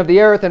foundation of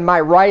the earth, and my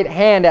right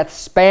hand hath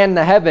spanned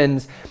the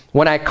heavens.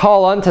 When I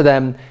call unto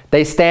them,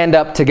 they stand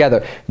up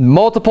together."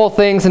 Multiple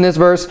things in this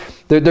verse.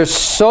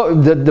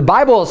 The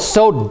Bible is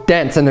so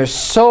dense, and there's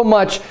so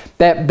much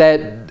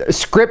that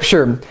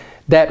Scripture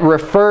that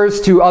refers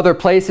to other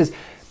places.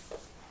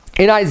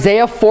 In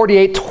Isaiah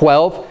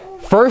 48:12,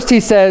 first he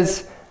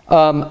says,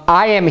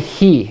 "I am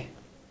he."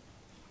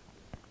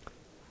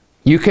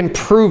 You can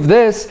prove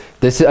this.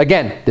 This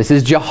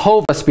is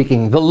Jehovah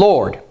speaking, the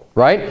Lord,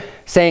 right?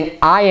 Saying,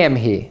 "I am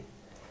he."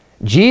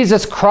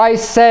 Jesus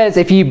Christ says,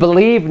 "If ye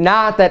believe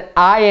not that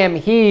I am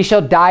he, ye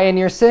shall die in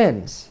your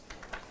sins."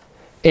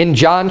 In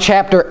John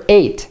chapter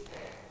 8,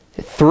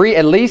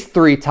 at least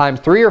 3 times,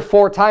 3 or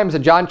 4 times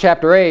in John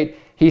chapter 8,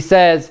 he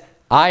says,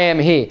 "I am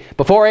he."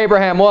 Before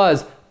Abraham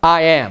was,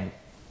 "I am."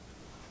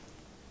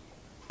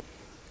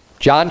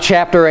 John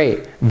chapter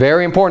 8,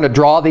 very important to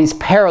draw these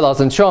parallels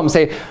and show them,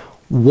 say,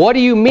 what do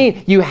you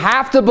mean? You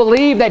have to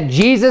believe that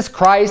Jesus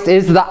Christ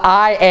is the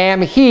I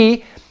am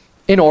he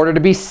in order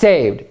to be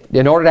saved,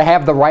 in order to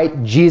have the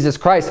right Jesus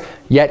Christ.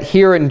 Yet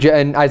here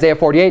in Isaiah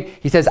 48,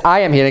 he says,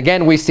 "I am he." And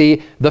again, we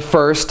see the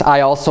first,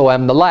 "I also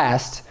am the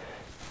last."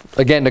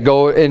 Again, to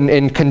go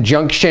in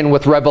conjunction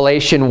with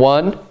Revelation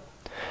 1.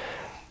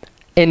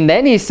 And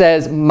then he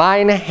says,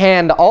 "Mine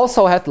hand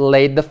also hath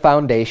laid the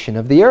foundation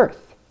of the earth."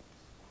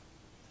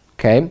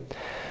 Okay?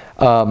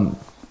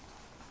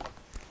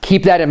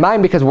 Keep that in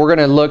mind because we're going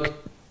to look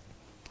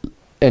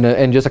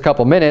in just a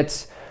couple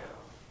minutes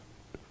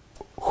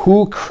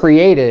who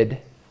created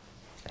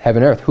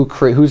heaven and earth.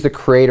 Who's the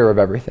creator of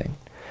everything?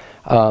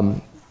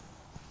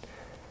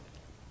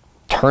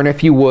 turn,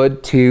 if you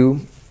would, to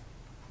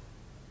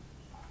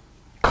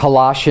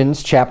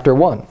Colossians chapter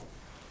 1.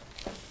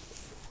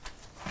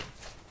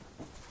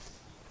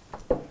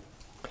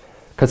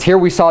 Because here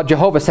we saw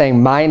Jehovah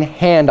saying, mine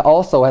hand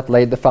also hath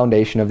laid the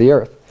foundation of the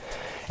earth.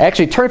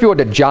 Actually, turn, if you would,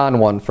 to John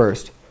 1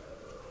 first.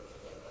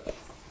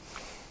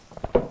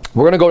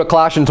 We're going to go to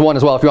Colossians 1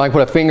 as well. If you want to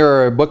put a finger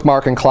or a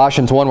bookmark in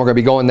Colossians 1, we're going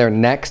to be going there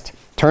next.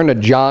 Turn to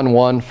John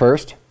 1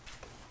 first.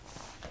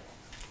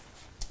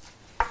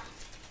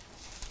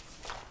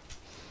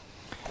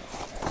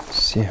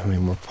 Let's see how many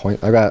more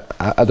points.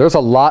 There's a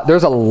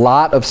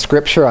lot of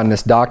scripture on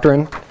this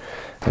doctrine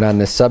and on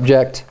this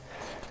subject.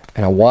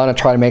 And I want to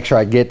try to make sure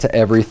I get to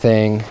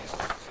everything.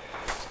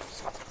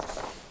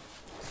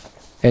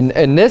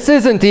 And this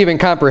isn't even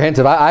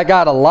comprehensive. I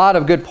got a lot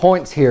of good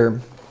points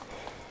here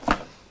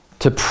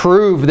to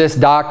prove this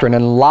doctrine,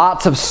 and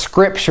lots of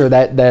scripture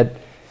that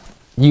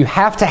you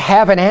have to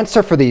have an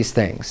answer for these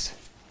things.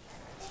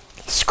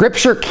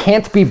 Scripture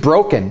can't be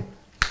broken.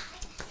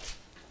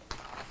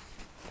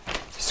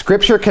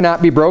 Scripture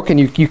cannot be broken.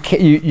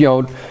 You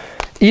know,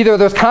 either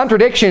there's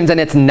contradictions and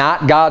it's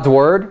not God's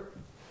word,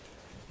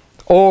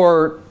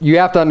 or you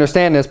have to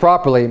understand this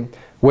properly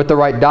with the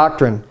right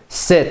doctrine.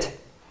 Sit.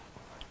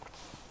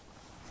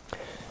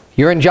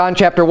 You're in John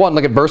chapter 1.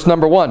 Look at verse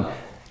number 1.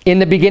 In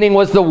the beginning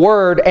was the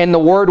Word, and the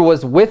Word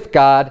was with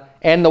God,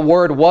 and the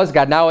Word was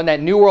God. Now in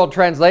that New World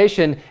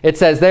Translation, it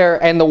says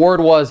there, and the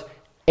Word was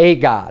a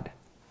God.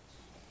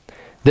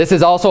 This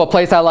is also a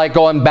place I like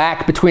going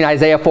back between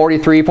Isaiah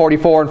 43,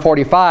 44, and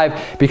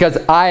 45, because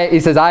he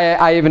says,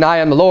 even I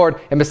am the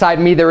Lord, and beside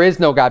me there is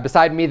no God.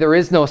 Beside me there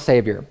is no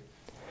Savior.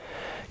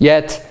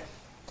 Yet,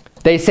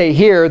 they say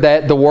here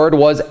that the Word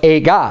was a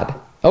God.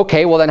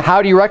 Okay, well then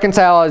how do you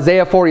reconcile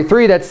Isaiah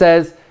 43 that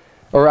says,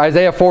 or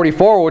Isaiah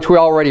 44, which we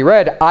already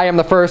read, I am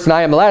the first and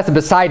I am the last, and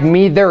beside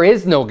me there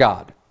is no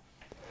God,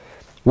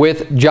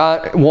 with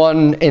John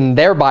 1 in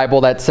their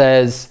Bible that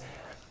says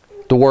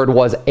the Word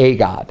was a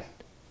God?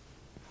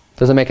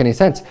 Doesn't make any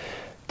sense.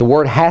 The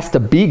Word has to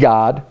be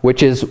God,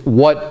 which is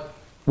what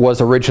was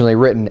originally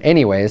written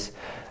anyways.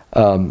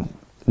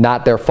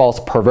 Not their false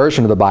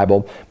perversion of the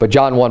Bible. But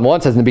John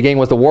 1:1 says, in the beginning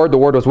was the Word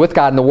was with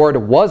God, and the Word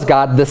was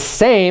God. The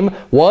same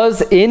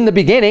was in the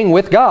beginning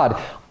with God.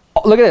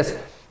 Look at this.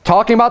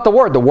 Talking about the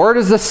Word. The Word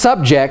is the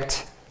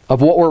subject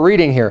of what we're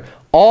reading here.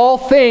 All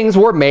things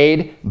were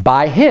made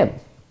by Him.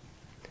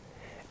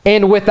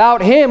 And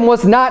without Him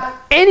was not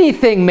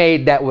anything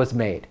made that was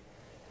made.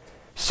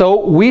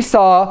 So we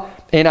saw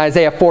in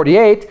Isaiah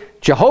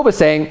 48, Jehovah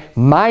saying,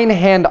 mine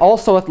hand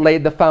also hath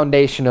laid the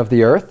foundation of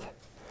the earth.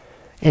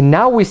 And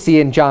now we see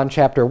in John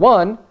chapter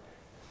 1,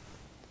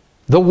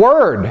 the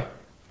Word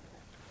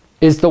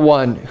is the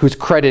one who's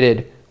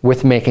credited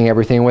with making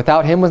everything.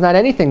 Without Him was not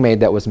anything made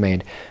that was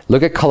made.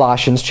 Look at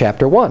Colossians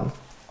chapter 1.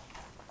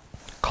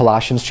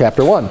 Colossians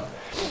chapter 1.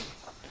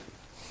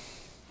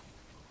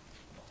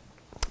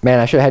 Man,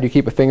 I should have had you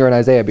keep a finger in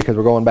Isaiah because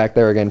we're going back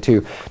there again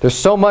too. There's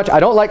so much. I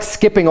don't like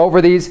skipping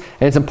over these,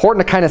 and it's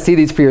important to kind of see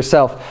these for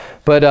yourself.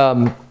 But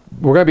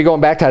we're going to be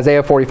going back to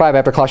Isaiah 45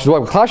 after Colossians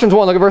 1. Colossians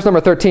 1, look at verse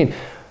number 13.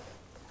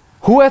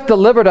 Who hath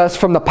delivered us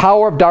from the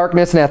power of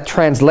darkness and hath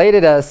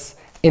translated us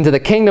into the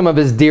kingdom of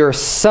His dear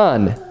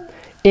Son,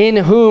 in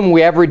whom we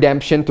have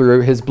redemption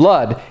through His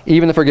blood,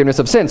 even the forgiveness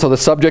of sin. So the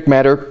subject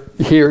matter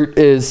here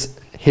is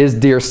His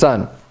dear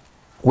Son.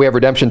 We have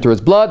redemption through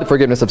His blood, the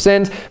forgiveness of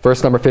sins.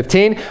 Verse number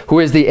 15, who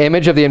is the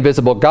image of the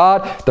invisible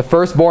God, the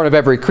firstborn of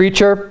every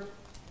creature.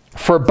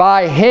 For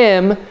by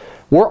Him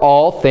were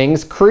all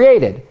things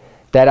created,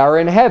 that are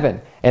in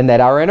heaven and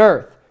that are in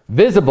earth,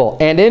 visible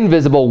and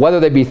invisible, whether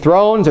they be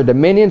thrones or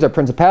dominions or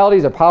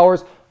principalities or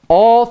powers.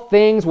 All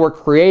things were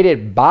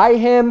created by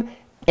Him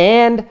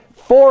and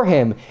for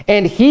Him.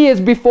 And He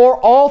is before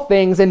all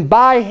things, and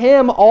by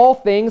Him all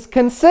things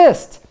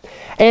consist.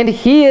 And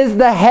He is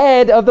the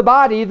head of the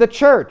body, the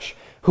church,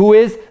 who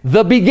is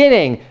the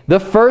beginning, the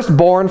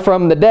firstborn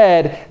from the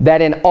dead,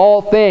 that in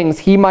all things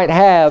He might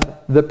have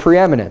the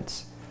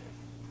preeminence.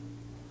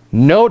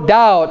 No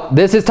doubt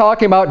this is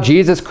talking about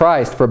Jesus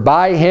Christ, for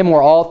by Him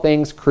were all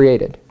things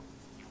created.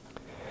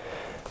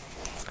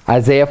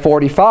 Isaiah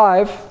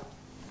 45,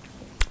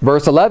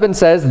 verse 11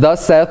 says,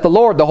 thus saith the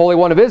Lord, the Holy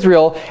One of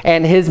Israel,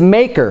 and His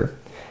Maker,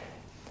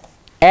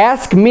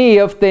 ask me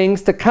of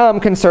things to come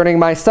concerning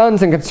my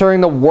sons and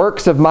concerning the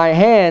works of my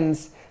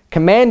hands,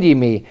 command ye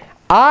me.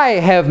 I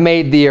have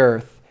made the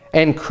earth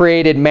and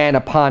created man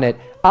upon it.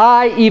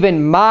 I,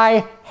 even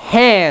my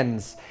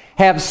hands,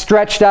 have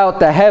stretched out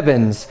the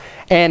heavens,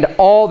 and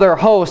all their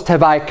host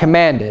have I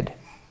commanded.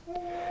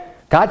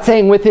 God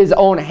saying with His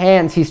own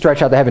hands He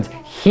stretched out the heavens.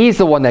 He's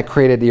the one that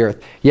created the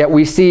earth. Yet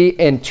we see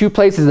in two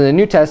places in the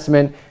New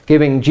Testament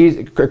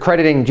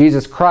crediting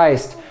Jesus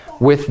Christ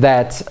with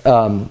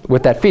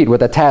that feat,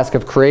 with the task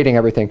of creating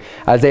everything.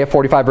 Isaiah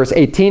 45 verse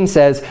 18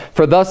 says,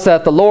 for thus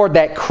saith the Lord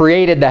that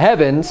created the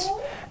heavens,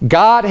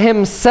 God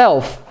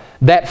Himself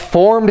that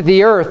formed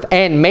the earth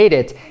and made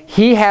it.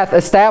 He hath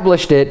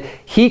established it.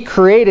 He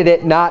created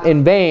it not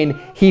in vain.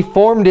 He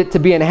formed it to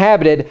be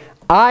inhabited.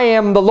 I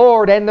am the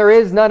Lord, and there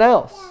is none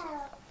else.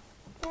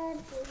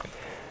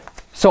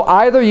 So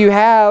either you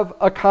have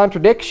a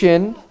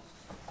contradiction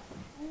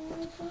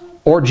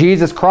or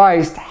Jesus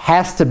Christ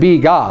has to be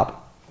God,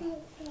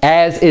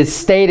 as is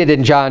stated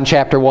in John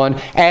chapter 1,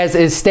 as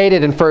is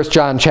stated in 1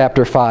 John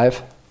chapter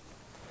 5,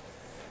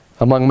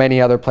 among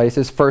many other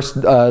places.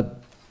 1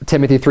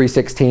 Timothy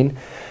 3:16.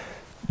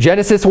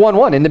 Genesis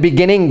 1:1, in the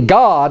beginning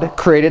God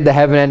created the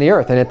heaven and the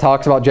earth. And it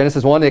talks about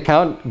Genesis 1, the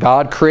account,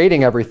 God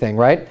creating everything,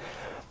 right?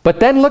 But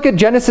then look at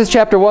Genesis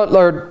chapter 1,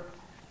 Lord.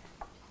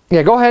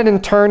 Yeah, go ahead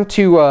and turn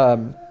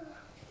to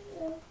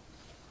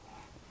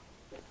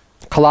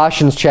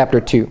Colossians chapter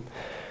 2.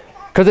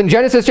 Because in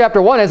Genesis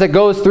chapter 1, as it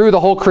goes through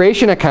the whole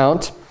creation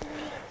account,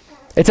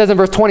 it says in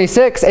verse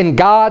 26, and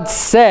God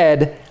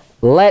said,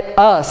 let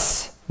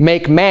us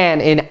make man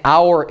in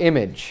our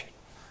image,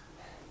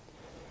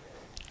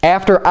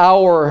 after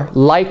our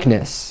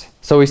likeness.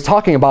 So he's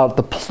talking about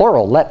the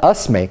plural, let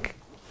us make.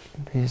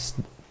 It's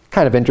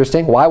kind of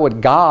interesting. Why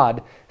would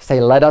God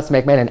say, let us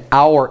make man in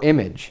our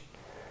image?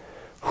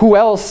 Who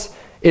else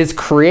is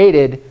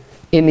created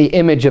in the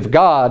image of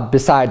God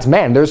besides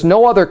man? There's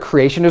no other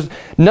creation. There's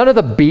none of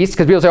the beasts,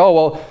 because people say, oh,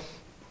 well,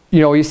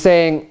 you know, he's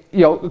saying,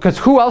 you know, because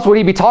who else would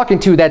he be talking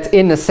to that's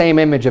in the same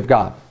image of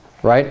God,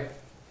 right?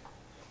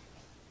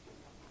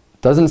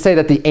 Doesn't say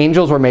that the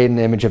angels were made in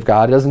the image of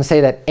God. It doesn't say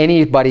that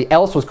anybody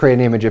else was created in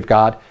the image of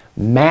God.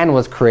 Man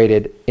was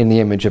created in the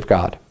image of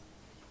God.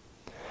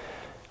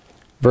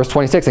 Verse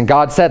 26, and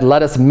God said,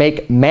 let us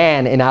make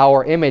man in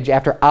our image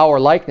after our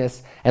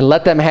likeness, and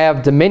let them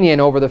have dominion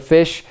over the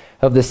fish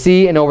of the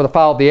sea, and over the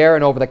fowl of the air,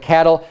 and over the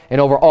cattle, and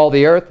over all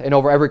the earth, and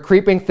over every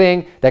creeping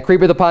thing that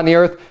creepeth upon the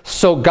earth.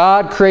 So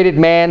God created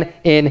man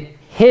in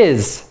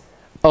his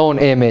own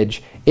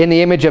image. In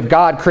the image of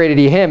God created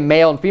he him,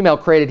 male and female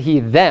created he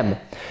them.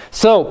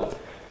 So,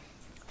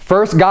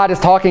 first God is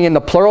talking in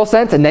the plural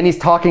sense, and then he's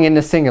talking in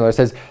the singular. It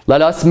says,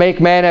 let us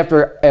make man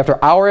after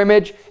our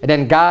image, and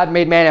then God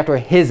made man after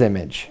his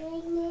image.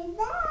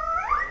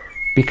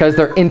 Because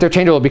they're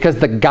interchangeable, because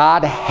the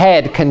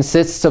Godhead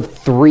consists of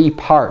three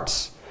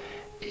parts.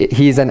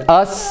 He's an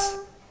us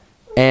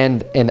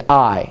and an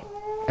I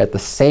at the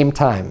same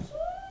time.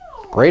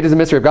 Great is the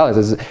mystery of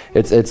godliness.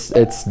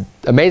 It's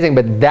amazing,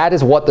 but that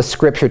is what the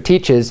Scripture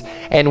teaches.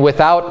 And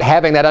without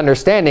having that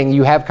understanding,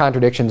 you have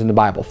contradictions in the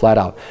Bible, flat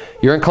out.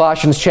 You're in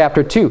Colossians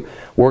chapter 2.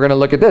 We're going to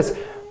look at this.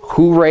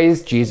 Who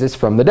raised Jesus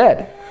from the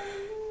dead?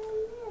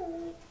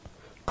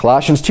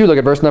 Colossians 2, look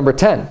at verse number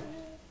 10.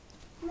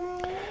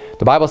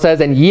 The Bible says,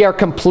 and ye are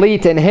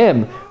complete in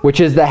him, which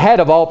is the head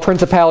of all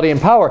principality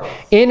and power,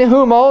 in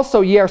whom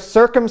also ye are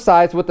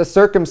circumcised with the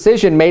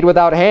circumcision made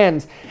without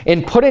hands,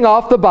 in putting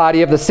off the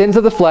body of the sins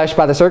of the flesh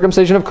by the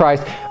circumcision of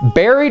Christ,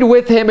 buried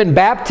with him in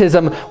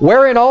baptism,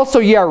 wherein also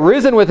ye are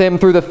risen with him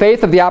through the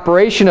faith of the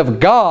operation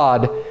of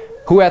God,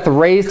 who hath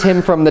raised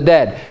him from the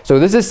dead. So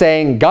this is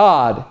saying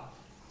God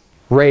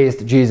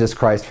raised Jesus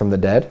Christ from the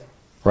dead,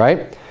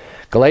 right?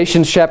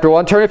 Galatians chapter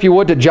 1, turn if you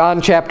would to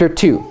John chapter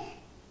 2.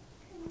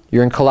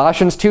 You're in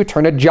Colossians 2,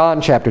 turn to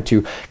John chapter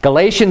 2.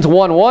 Galatians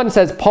 1:1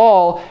 says,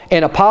 Paul,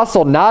 an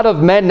apostle, not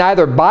of men,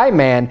 neither by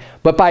man,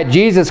 but by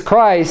Jesus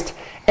Christ,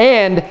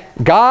 and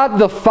God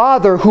the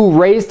Father who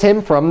raised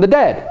him from the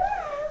dead.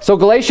 So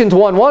Galatians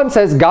 1:1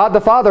 says, God the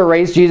Father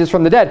raised Jesus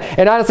from the dead.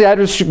 And honestly, I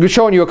was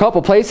showing you a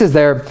couple places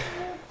there,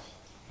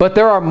 but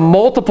there are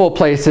multiple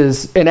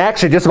places, and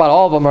actually just about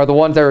all of them are the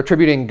ones that are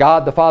attributing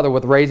God the Father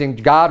with raising,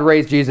 God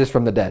raised Jesus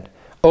from the dead.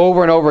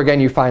 Over and over again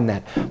you find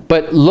that.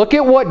 But look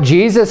at what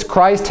Jesus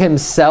Christ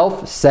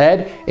himself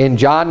said in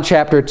John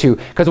chapter 2.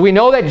 Because we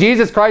know that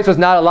Jesus Christ was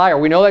not a liar.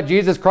 We know that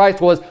Jesus Christ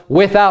was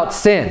without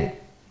sin,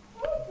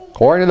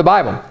 according to the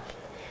Bible.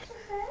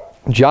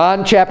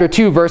 John chapter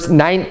 2 verse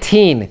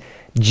 19.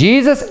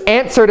 Jesus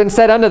answered and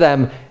said unto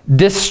them,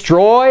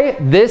 destroy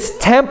this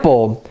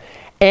temple,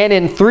 and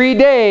in 3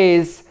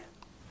 days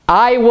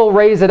I will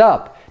raise it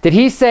up. Did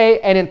he say,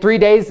 and in 3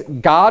 days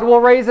God will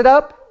raise it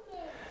up?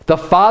 The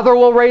Father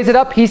will raise it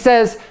up? He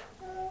says,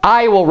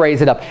 I will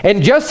raise it up.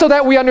 And just so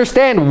that we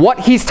understand what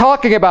he's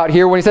talking about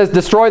here when he says,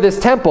 destroy this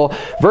temple,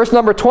 verse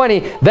number 20,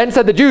 then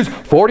said the Jews,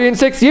 40 and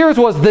 6 years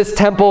was this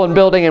temple and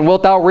building, and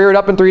wilt thou rear it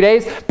up in 3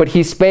 days? But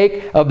he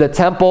spake of the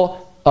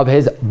temple of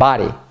his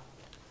body.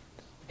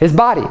 His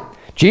body.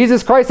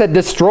 Jesus Christ said,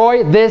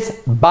 destroy this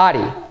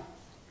body,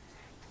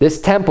 this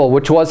temple,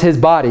 which was his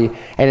body,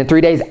 and in 3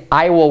 days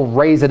I will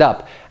raise it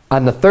up.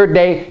 On the third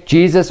day,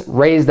 Jesus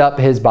raised up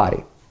his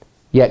body.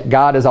 Yet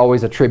God is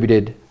always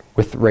attributed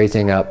with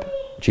raising up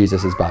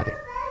Jesus' body,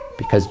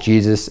 because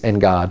Jesus and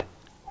God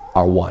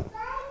are one.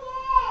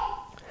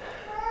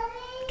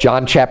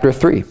 John chapter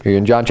 3. You're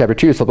in John chapter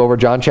 2. Flip over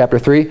John chapter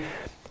 3.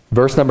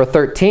 Verse number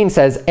 13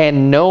 says,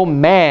 and no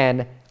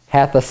man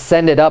hath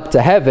ascended up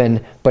to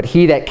heaven, but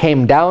he that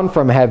came down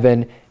from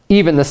heaven,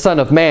 even the Son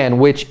of Man,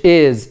 which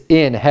is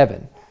in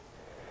heaven.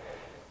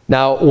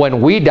 Now,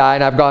 when we die,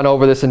 and I've gone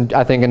over this,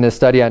 I think in this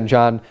study on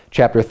John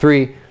chapter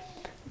 3,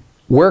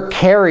 we're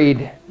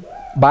carried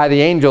by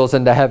the angels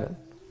into heaven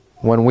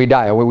when we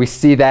die. We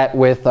see that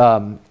with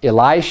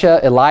Elijah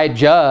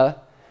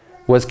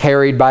was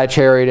carried by a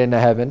chariot into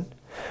heaven.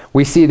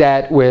 We see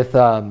that with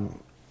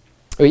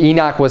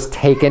Enoch was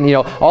taken. You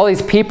know, all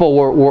these people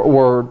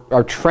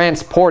are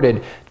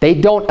transported. They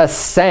don't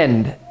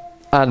ascend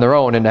on their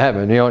own into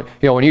heaven. You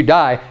know, when you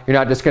die, you're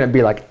not just going to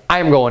be like,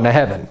 I'm going to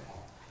heaven.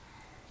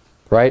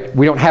 Right?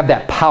 We don't have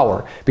that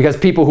power, because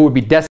people who would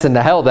be destined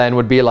to hell then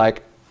would be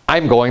like,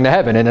 I'm going to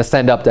heaven, and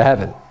ascend up to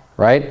heaven.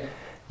 Right?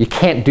 You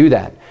can't do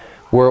that.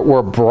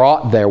 We're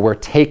brought there. We're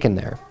taken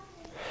there.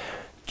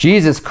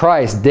 Jesus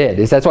Christ did.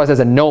 That's why it says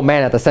that no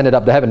man hath ascended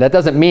up to heaven. That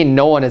doesn't mean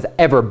no one has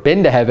ever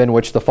been to heaven,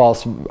 which the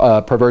false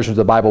perversions of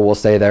the Bible will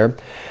say there.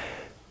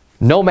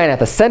 No man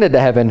hath ascended to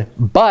heaven,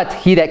 but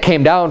he that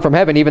came down from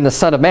heaven, even the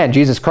Son of Man,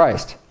 Jesus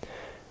Christ.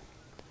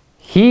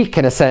 He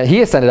can ascend.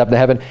 He ascended up to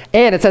heaven,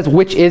 and it says,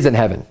 which is in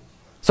heaven.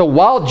 So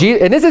while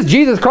and this is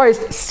Jesus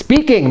Christ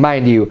speaking,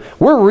 mind you.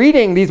 We're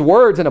reading these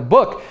words in a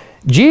book.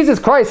 Jesus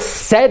Christ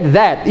said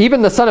that,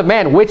 even the Son of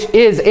Man, which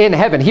is in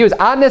heaven. He was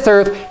on this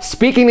earth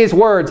speaking these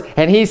words,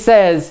 and he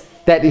says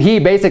that he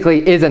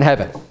basically is in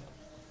heaven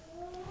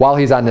while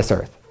he's on this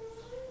earth.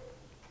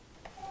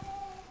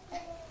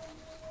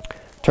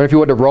 Turn, if you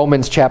would, to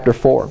Romans chapter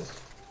 4.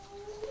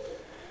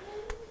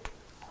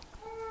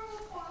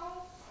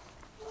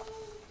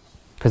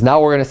 Because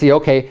now we're going to see,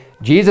 okay,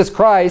 Jesus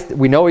Christ,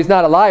 we know he's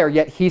not a liar,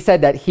 yet he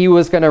said that he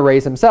was going to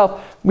raise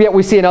himself. Yet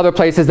we see in other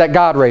places that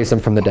God raised him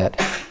from the dead.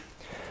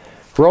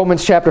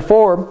 Romans chapter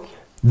 4,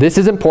 this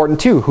is important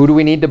too. Who do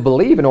we need to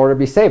believe in order to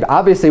be saved?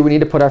 Obviously, we need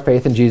to put our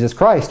faith in Jesus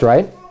Christ,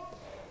 right?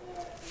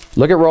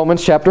 Look at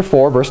Romans chapter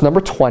 4, verse number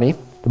 20.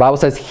 The Bible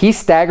says, he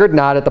staggered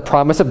not at the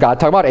promise of God,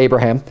 talking about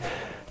Abraham,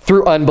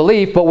 through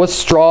unbelief, but was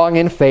strong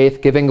in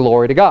faith, giving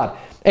glory to God.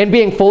 And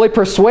being fully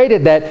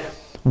persuaded that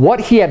what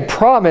he had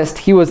promised,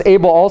 he was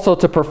able also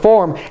to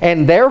perform,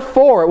 and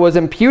therefore it was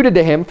imputed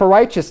to him for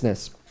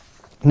righteousness.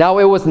 Now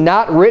it was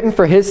not written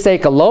for his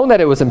sake alone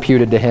that it was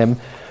imputed to him,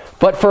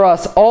 but for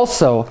us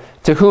also,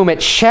 to whom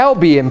it shall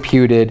be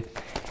imputed,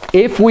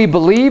 if we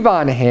believe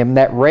on him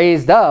that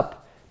raised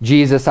up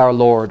Jesus our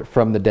Lord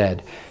from the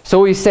dead.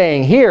 So he's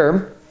saying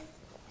here,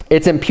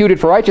 it's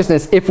imputed for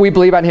righteousness if we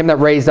believe on him that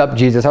raised up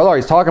Jesus our Lord.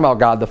 He's talking about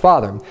God the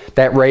Father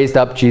that raised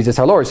up Jesus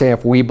our Lord, saying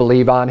if we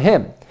believe on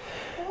him.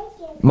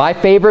 My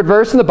favorite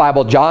verse in the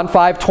Bible, John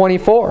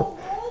 5:24.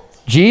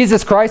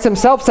 Jesus Christ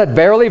himself said,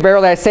 verily,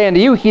 verily, I say unto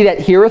you, he that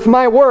heareth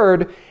my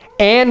word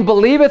and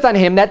believeth on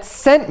him that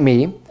sent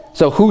me.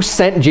 So who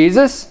sent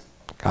Jesus?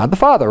 God the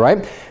Father,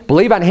 right?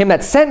 Believe on him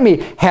that sent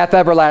me hath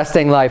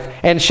everlasting life,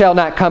 and shall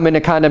not come into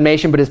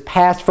condemnation, but is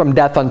passed from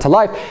death unto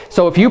life.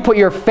 So if you put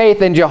your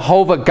faith in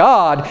Jehovah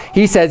God,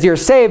 he says you're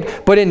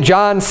saved. But in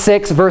John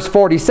 6, verse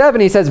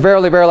 47, he says,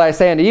 verily, verily, I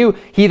say unto you,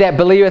 he that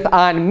believeth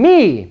on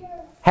me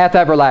hath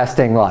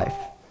everlasting life.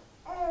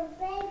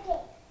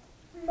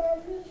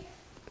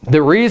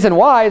 The reason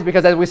why is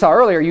because, as we saw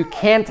earlier, you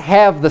can't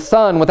have the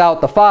Son without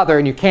the Father,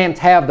 and you can't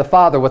have the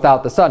Father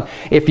without the Son.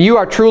 If you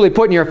are truly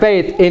putting your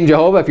faith in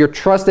Jehovah, if you're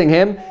trusting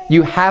him,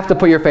 you have to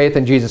put your faith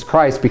in Jesus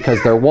Christ,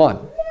 because they're one.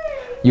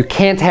 You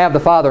can't have the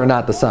Father and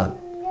not the Son.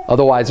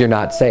 Otherwise, you're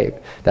not saved.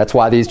 That's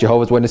why these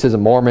Jehovah's Witnesses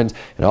and Mormons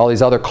and all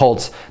these other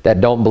cults that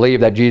don't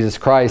believe that Jesus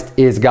Christ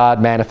is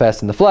God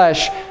manifest in the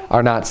flesh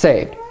are not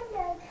saved.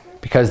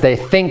 Because they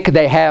think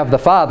they have the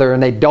Father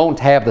and they don't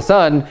have the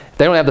Son. If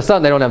they don't have the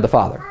Son, they don't have the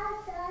Father.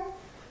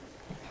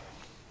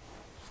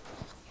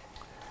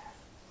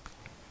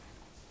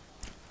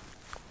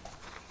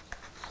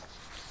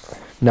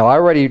 Now, I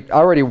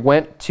already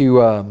went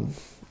to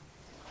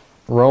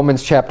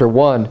Romans chapter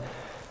 1.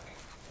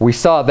 We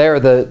saw there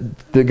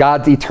the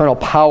God's eternal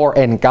power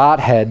and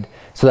Godhead,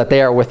 so that they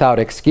are without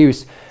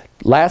excuse.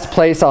 Last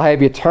place I'll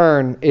have you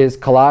turn is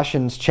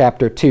Colossians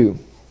chapter 2.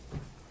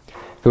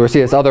 We'll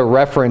see this other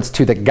reference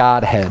to the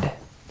Godhead,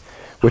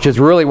 which is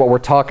really what we're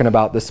talking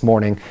about this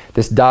morning,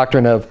 this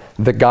doctrine of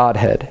the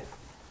Godhead,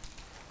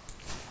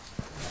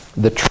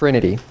 the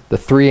Trinity, the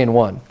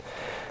three-in-one.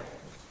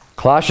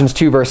 Colossians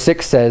 2 verse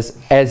 6 says,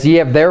 as ye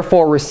have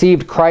therefore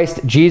received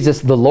Christ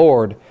Jesus the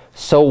Lord,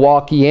 so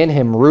walk ye in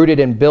him, rooted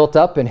and built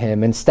up in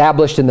him,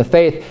 established in the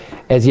faith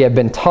as ye have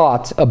been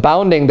taught,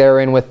 abounding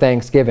therein with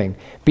thanksgiving.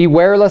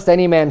 Beware lest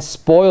any man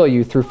spoil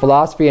you through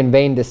philosophy and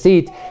vain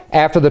deceit,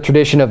 after the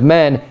tradition of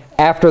men,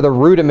 after the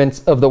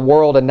rudiments of the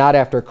world, and not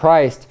after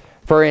Christ.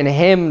 For in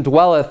him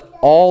dwelleth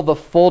all the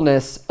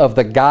fullness of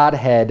the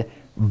Godhead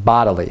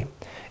bodily.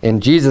 In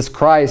Jesus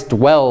Christ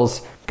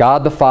dwells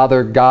God the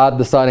Father, God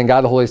the Son, and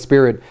God the Holy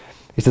Spirit.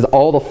 He says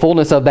all the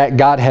fullness of that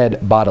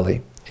Godhead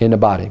bodily, in a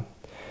body,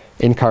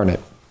 incarnate.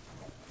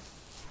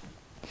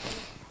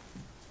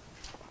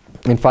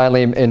 And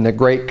finally, in the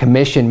Great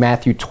Commission,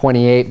 Matthew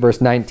 28, verse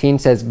 19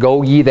 says,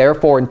 go ye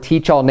therefore and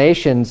teach all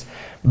nations,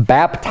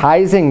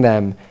 baptizing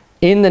them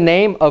in the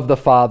name of the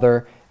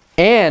Father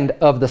and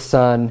of the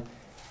Son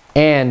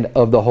and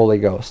of the Holy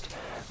Ghost.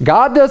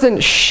 God doesn't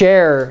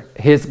share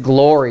his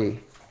glory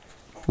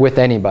with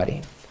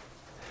anybody.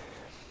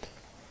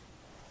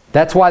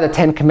 That's why the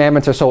Ten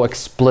Commandments are so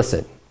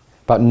explicit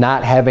about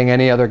not having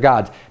any other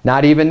gods.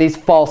 Not even these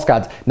false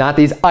gods. Not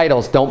these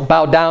idols. Don't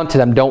bow down to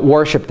them. Don't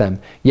worship them.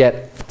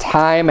 Yet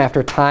time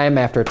after time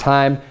after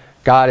time,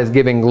 God is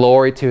giving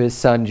glory to his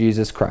Son,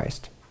 Jesus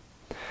Christ.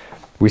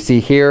 We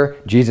see here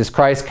Jesus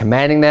Christ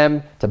commanding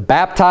them to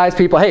baptize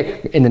people.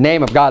 Hey, in the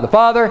name of God the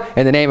Father,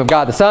 in the name of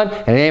God the Son,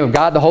 in the name of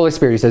God the Holy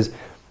Spirit. He says,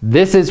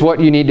 this is what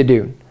you need to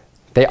do.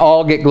 They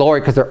all get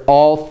glory because they're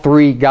all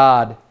three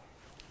God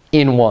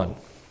in one.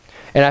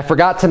 And I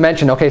forgot to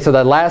mention, okay, so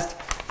the last,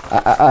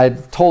 I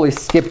totally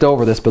skipped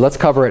over this, but let's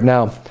cover it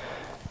now.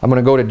 I'm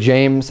going to go to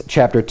James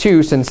chapter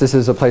 2, since this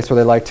is a place where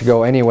they like to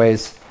go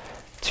anyways,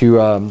 to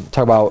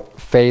talk about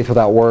faith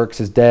without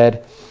works is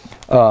dead.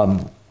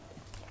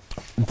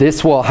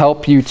 This will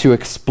help you to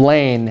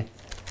explain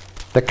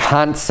the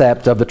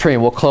concept of the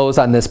Trinity. We'll close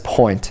on this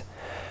point.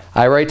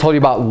 I already told you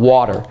about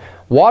water.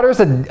 Water is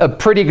a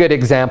pretty good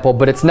example,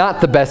 but it's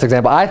not the best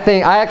example. I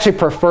actually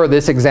prefer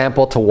this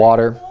example to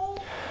water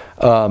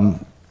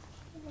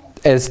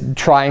as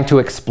trying to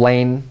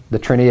explain the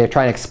Trinity,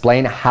 trying to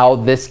explain how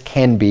this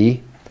can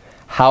be.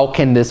 How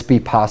can this be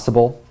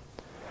possible?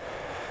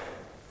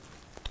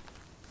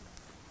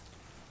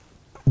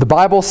 The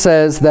Bible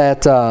says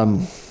that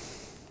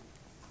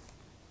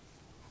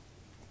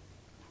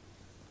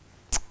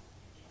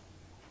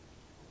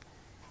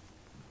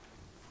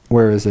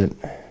where is it?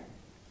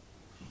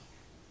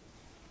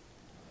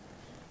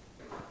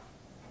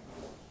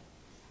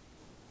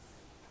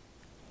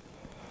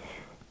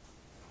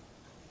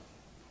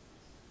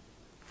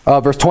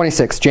 Verse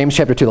 26, James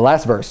chapter 2, the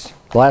last verse.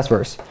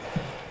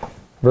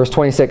 Verse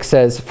 26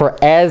 says, "For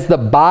as the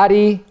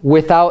body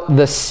without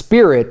the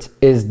spirit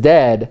is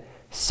dead,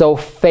 so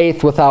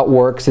faith without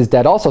works is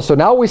dead also." So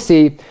now we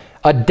see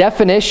a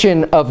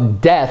definition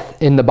of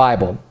death in the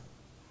Bible.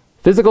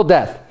 Physical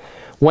death.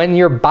 When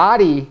your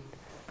body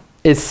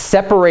is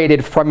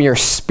separated from your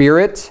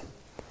spirit,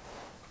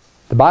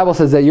 the Bible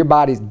says that your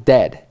body's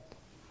dead.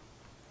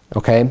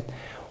 Okay?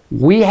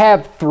 We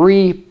have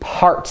three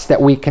parts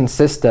that we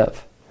consist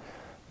of.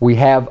 We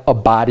have a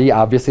body,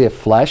 obviously a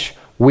flesh.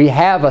 We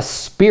have a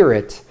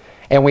spirit,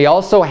 and we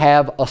also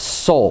have a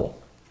soul.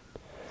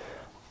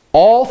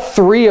 All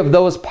three of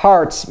those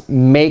parts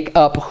make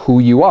up who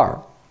you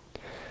are.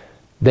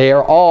 They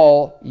are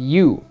all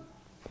you.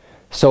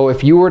 So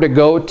if you were to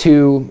go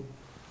to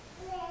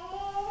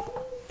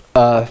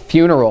a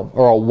funeral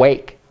or a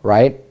wake,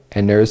 right,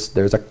 and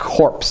there's a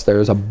corpse,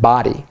 there's a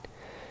body,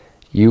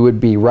 you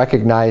would be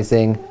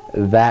recognizing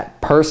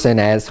that person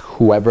as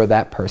whoever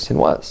that person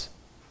was.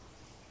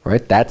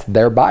 Right? That's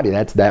their body.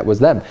 That was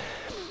them.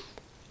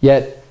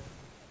 Yet,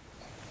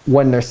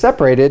 when they're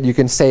separated, you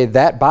can say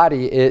that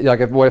body is, like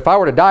if I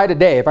were to die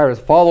today, if I were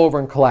to fall over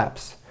and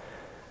collapse,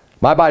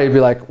 my body would be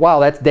like, wow,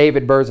 that's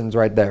David Berzins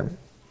right there.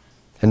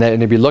 And then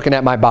it'd be looking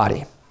at my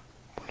body.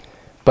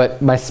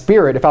 But my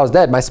spirit, if I was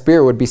dead, my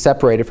spirit would be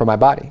separated from my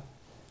body.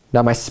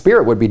 Now my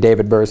spirit would be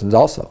David Berzins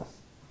also.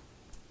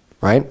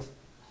 Right?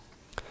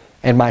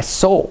 And my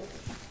soul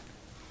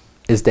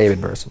is David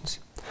Berzins.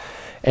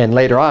 And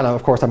later on,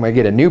 of course, I'm going to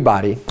get a new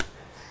body.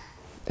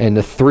 And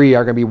the three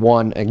are going to be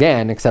one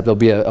again, except it'll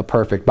be a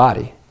perfect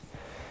body.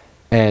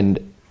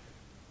 And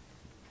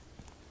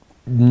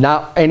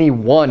not any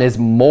one is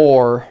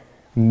more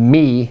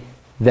me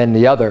than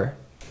the other.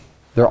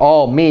 They're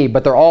all me,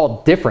 but they're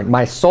all different.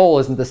 My soul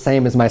isn't the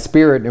same as my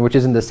spirit, which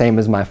isn't the same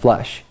as my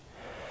flesh.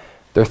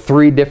 They're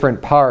three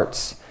different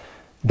parts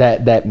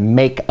that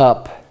make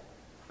up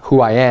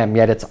who I am,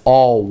 yet it's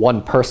all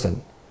one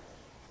person.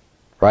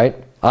 Right?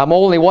 I'm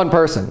only one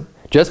person.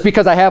 Just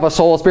because I have a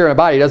soul, a spirit, and a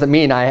body doesn't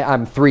mean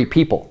I'm three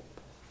people.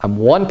 I'm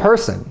one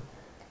person,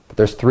 but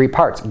there's three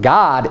parts.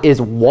 God is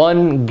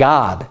one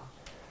God,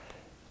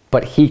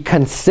 but he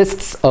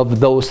consists of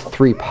those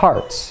three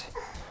parts.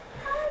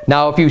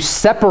 Now, if you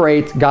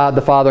separate God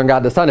the Father and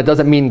God the Son, it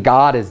doesn't mean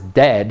God is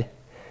dead.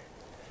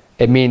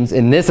 It means,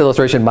 in this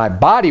illustration, my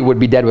body would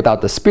be dead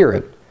without the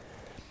spirit.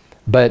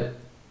 But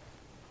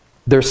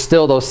there's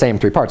still those same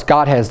three parts.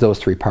 God has those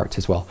three parts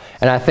as well.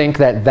 And I think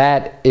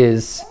that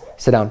is,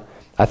 sit down,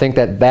 I think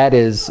that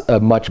is a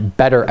much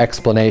better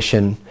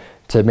explanation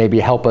to maybe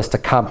help us to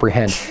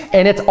comprehend.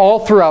 And it's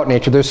all throughout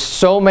nature. There's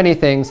so many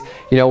things.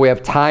 You know, we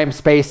have time,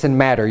 space, and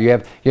matter. You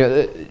have, you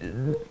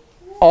know,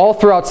 all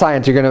throughout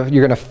science, you're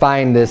gonna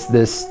find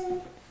this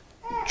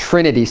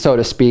Trinity, so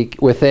to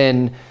speak,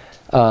 within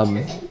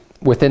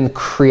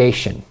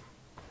creation,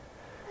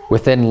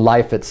 within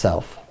life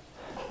itself.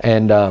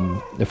 And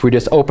if we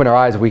just open our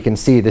eyes, we can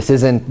see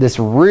this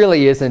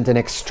really isn't an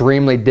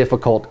extremely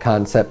difficult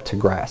concept to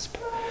grasp.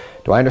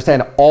 Do I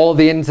understand all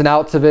the ins and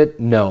outs of it?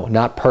 No,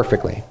 not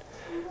perfectly.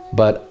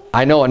 But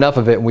I know enough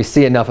of it, and we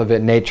see enough of it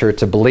in nature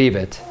to believe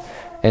it,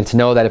 and to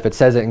know that if it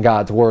says it in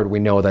God's Word, we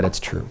know that it's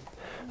true.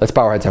 Let's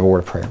bow our heads and have a word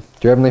of prayer.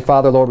 Dear Heavenly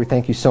Father, Lord, we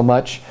thank you so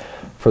much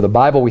for the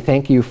Bible. We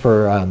thank you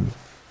for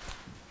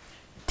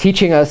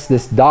teaching us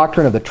this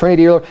doctrine of the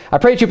Trinity, Lord. I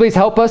pray that you please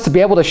help us to be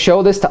able to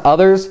show this to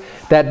others,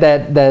 that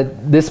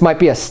this might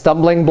be a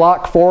stumbling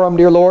block for them,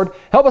 dear Lord.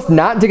 Help us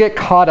not to get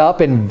caught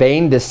up in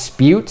vain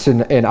disputes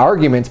and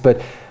arguments,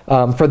 but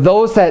for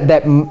those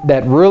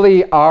that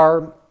really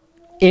are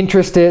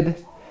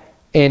interested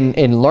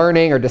in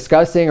learning or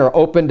discussing or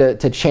open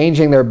to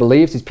changing their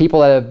beliefs, these people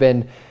that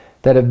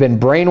have been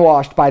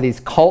brainwashed by these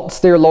cults,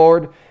 dear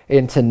Lord,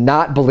 into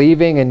not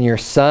believing in your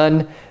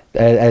Son,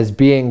 as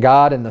being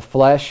God in the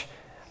flesh.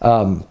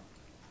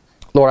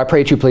 Lord, I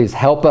pray that you please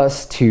help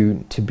us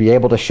to be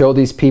able to show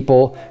these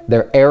people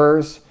their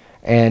errors,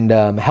 and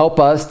help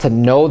us to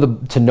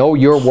know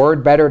your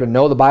word better, to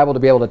know the Bible, to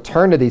be able to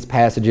turn to these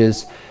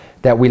passages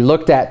that we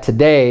looked at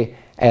today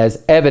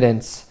as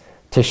evidence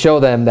to show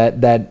them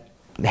that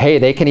hey,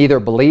 they can either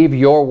believe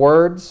your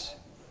words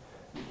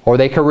or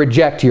they can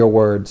reject your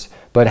words.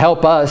 But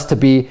help us to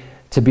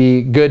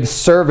be good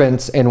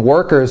servants and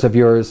workers of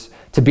yours,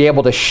 to be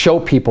able to show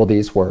people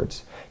these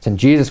words. It's in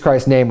Jesus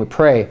Christ's name we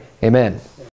pray. Amen.